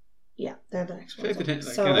 Yeah, they're the next I feel ones. like the ten-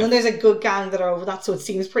 like, So kinda- and then there's a good gang that are over that, so it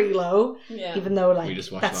seems pretty low. Yeah. Even though like We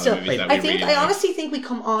just watched that's a lot still. of movies that I we think really I like. honestly think we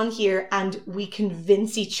come on here and we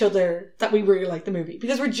convince each other that we really like the movie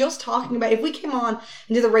because we're just talking about. If we came on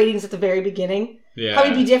and did the ratings at the very beginning, Yeah.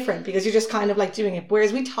 probably be different because you're just kind of like doing it.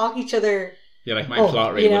 Whereas we talk each other. Yeah, like my Oh,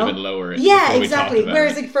 plot rate you would know? have been lower. Yeah, before we exactly. talked about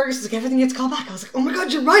Whereas it. like Fergus was like everything gets called back. I was like, oh my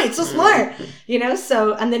god, you're right. It's so smart. You know.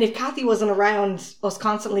 So and then if Kathy wasn't around us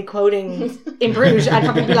constantly quoting In Bruges, I'd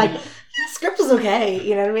probably be like, yeah, script was okay.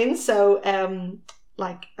 You know what I mean? So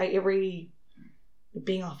like it really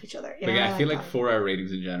being off each other. You But know? yeah, I feel like that. for our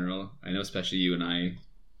ratings in general, I know especially you and I,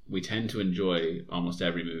 we tend to enjoy almost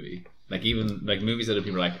every movie. Like even like movies that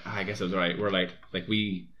people are like, I guess I was right. We're like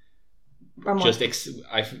we Or more. just we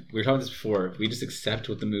were talking this before. We just accept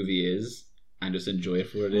what the movie is and just enjoy it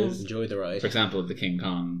for what it is. Enjoy the ride. For example, the King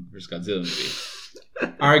Kong vs Godzilla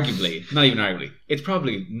movie. Arguably, not even arguably, it's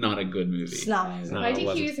probably not a good movie. It's not amazing. No. Why it do you keep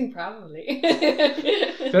wasn't. using probably?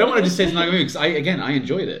 But I don't want to just say it's not a good movie because I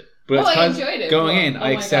enjoyed it. But Oh, it's I 'cause enjoyed it. going Well, in, oh I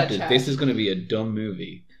my accepted God, this Chad. is going to be a dumb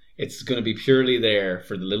movie. It's going to be purely there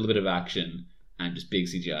for the little bit of action and just big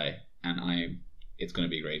CGI, and it's going to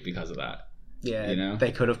be great because of that. Yeah, You know?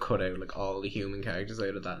 they could have cut out like all the human characters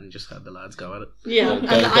out of that and just had the lads go at it. Yeah, Well, and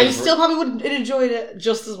those- I those still probably wouldn't have enjoyed it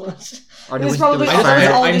just as much. Or It was probably- there I was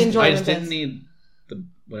just- all the I enjoyment just didn't bits. need the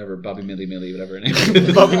whatever Bobby Millie whatever her name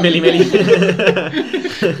is. Bobby Millie Millie.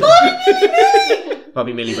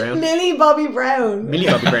 Bobby Millie Brown. Millie Bobby Brown. Millie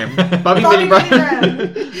Bobby Brown. Bobby Bobby Millie Millie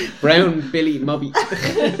Brown. Brown Billy Mobby.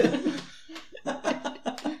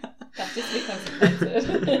 That just becomes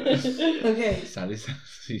offensive. Okay. Sadly,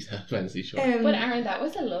 she's a fantasy show. But Aaron, that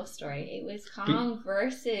was a love story. It was Kong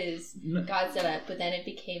versus No. Godzilla, but then it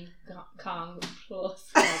became Kong plus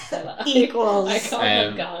Godzilla. Equals. I call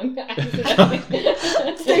him Um, Kong. accidentally.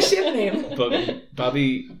 It's their ship name. But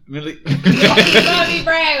Bobby Millie, Bobby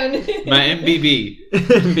Brown. my MBB,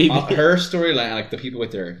 BB. her storyline, like the people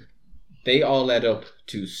with her, they all led up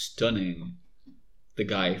to stunning the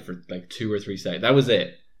guy for like 2 or 3 seconds. That was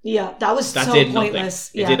it. Yeah, that was That so did pointless.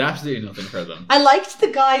 nothing. Yeah. It did absolutely nothing for them. I liked the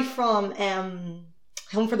guy from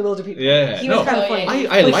Home for the Wilder People. Yeah, He was no, kind of Oh, funny.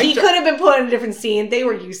 yeah. I but liked he it. could have been put in a different scene. They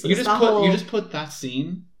were useless. You just That put whole- that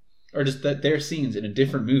scene or just their scenes in a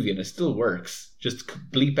different movie and it still works. Just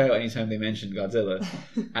bleep out anytime they mention Godzilla,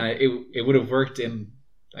 and it would have worked in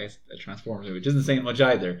I guess a Transformers movie, which isn't saying much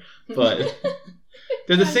either. But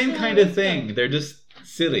they're the same kind of thing. They're just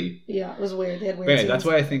silly. Yeah, it was weird. They had weird But anyway, scenes. that's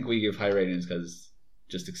why I think we give high ratings because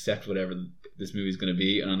just accept whatever this movie's going to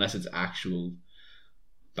be, and unless it's actual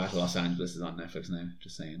Battle Los Angeles is on Netflix now.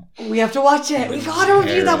 Just saying. We have to watch it. We got to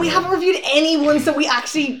review that. We haven't reviewed any ones that we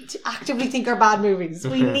actually actively think are bad movies.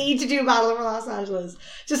 We need to do Battle over Los Angeles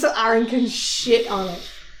just so Aaron can shit on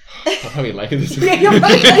it. I'll probably like it this Yeah, week. you're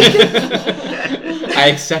right. I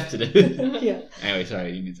accepted it. Yeah. Anyway,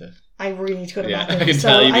 sorry, you need to. I really need to go to Yeah, bathroom. I can so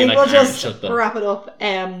tell you I being think like, we'll "Aaron, just shut the-" wrap it up.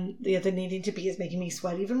 The needing to be is making me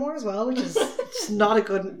sweat even more as well, which is just not a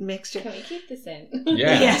good mixture. Can we keep this in?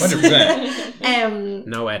 Yeah, Yes. 100%.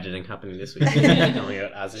 No editing happening this week. Going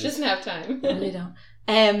out as is. Just have time. I really don't.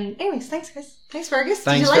 Anyways, thanks guys. Thanks Fergus. Did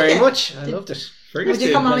Thanks you like very it? much. I Did- loved it. Fergus Would you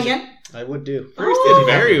did come on pleasure. again? I would do. Fergus Oh.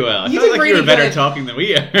 did very well. I You felt did like you really were better good. talking than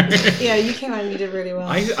we are. Yeah, you came on and you did really well.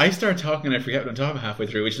 I start talking and I forget what I'm talking halfway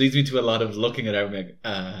through, which leads me to a lot of looking at it and being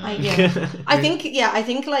like, I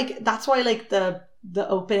think like that's why like the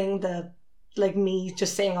opening, the like me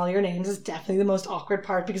just saying all your names is definitely the most awkward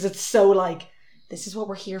part because it's so like This is what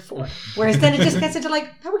we're here for. Whereas then it just gets into like,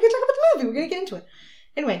 oh, we're going to talk about the movie. We're going to get into it.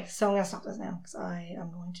 Anyway, so I'm going to stop this now because I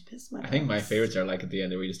am going to piss my pants. I think my favorites are like at the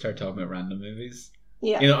end where we just start talking about random movies.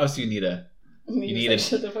 Yeah. You know, obviously you need a...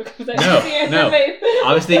 Shut the fuck up. No.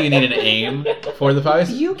 Obviously you need an aim for the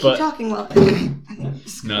podcast. You keep talking while...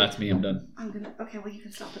 No, that's me. I'm done. I'm going to... Okay, well, you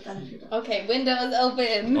can stop it then if you're done. Okay, windows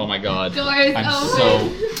open. Oh my god. Doors I'm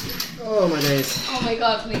open. Oh my days. Oh my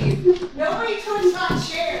god, please. Nobody touch that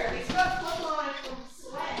chair. It's got foot on from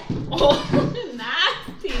sweat. Oh,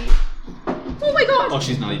 nasty. Oh my god. Oh,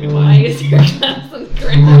 she's not even Why mine. is your glass on the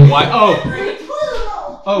ground? Why?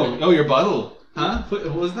 Oh, your bottle. Huh?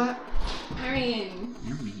 What was that? Marion,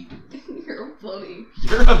 You're mean. you're a bully.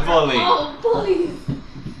 You're a bully. Oh, bullies.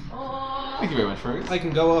 Oh. Thank you very much, Fergus. I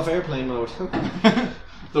can go off airplane mode.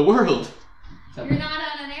 The world. You're not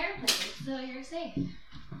on an airplane, so you're safe.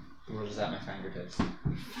 The world is at my fingertips.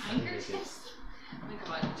 Fingertips? Oh my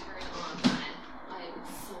god, turn on, man. I'm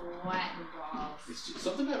sweating balls.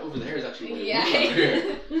 Something about over there is actually way Yeah. worse over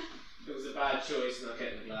here. It was a bad choice not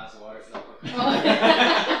getting a glass of water for that one.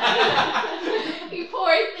 Oh. You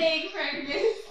poor thing, Fergus.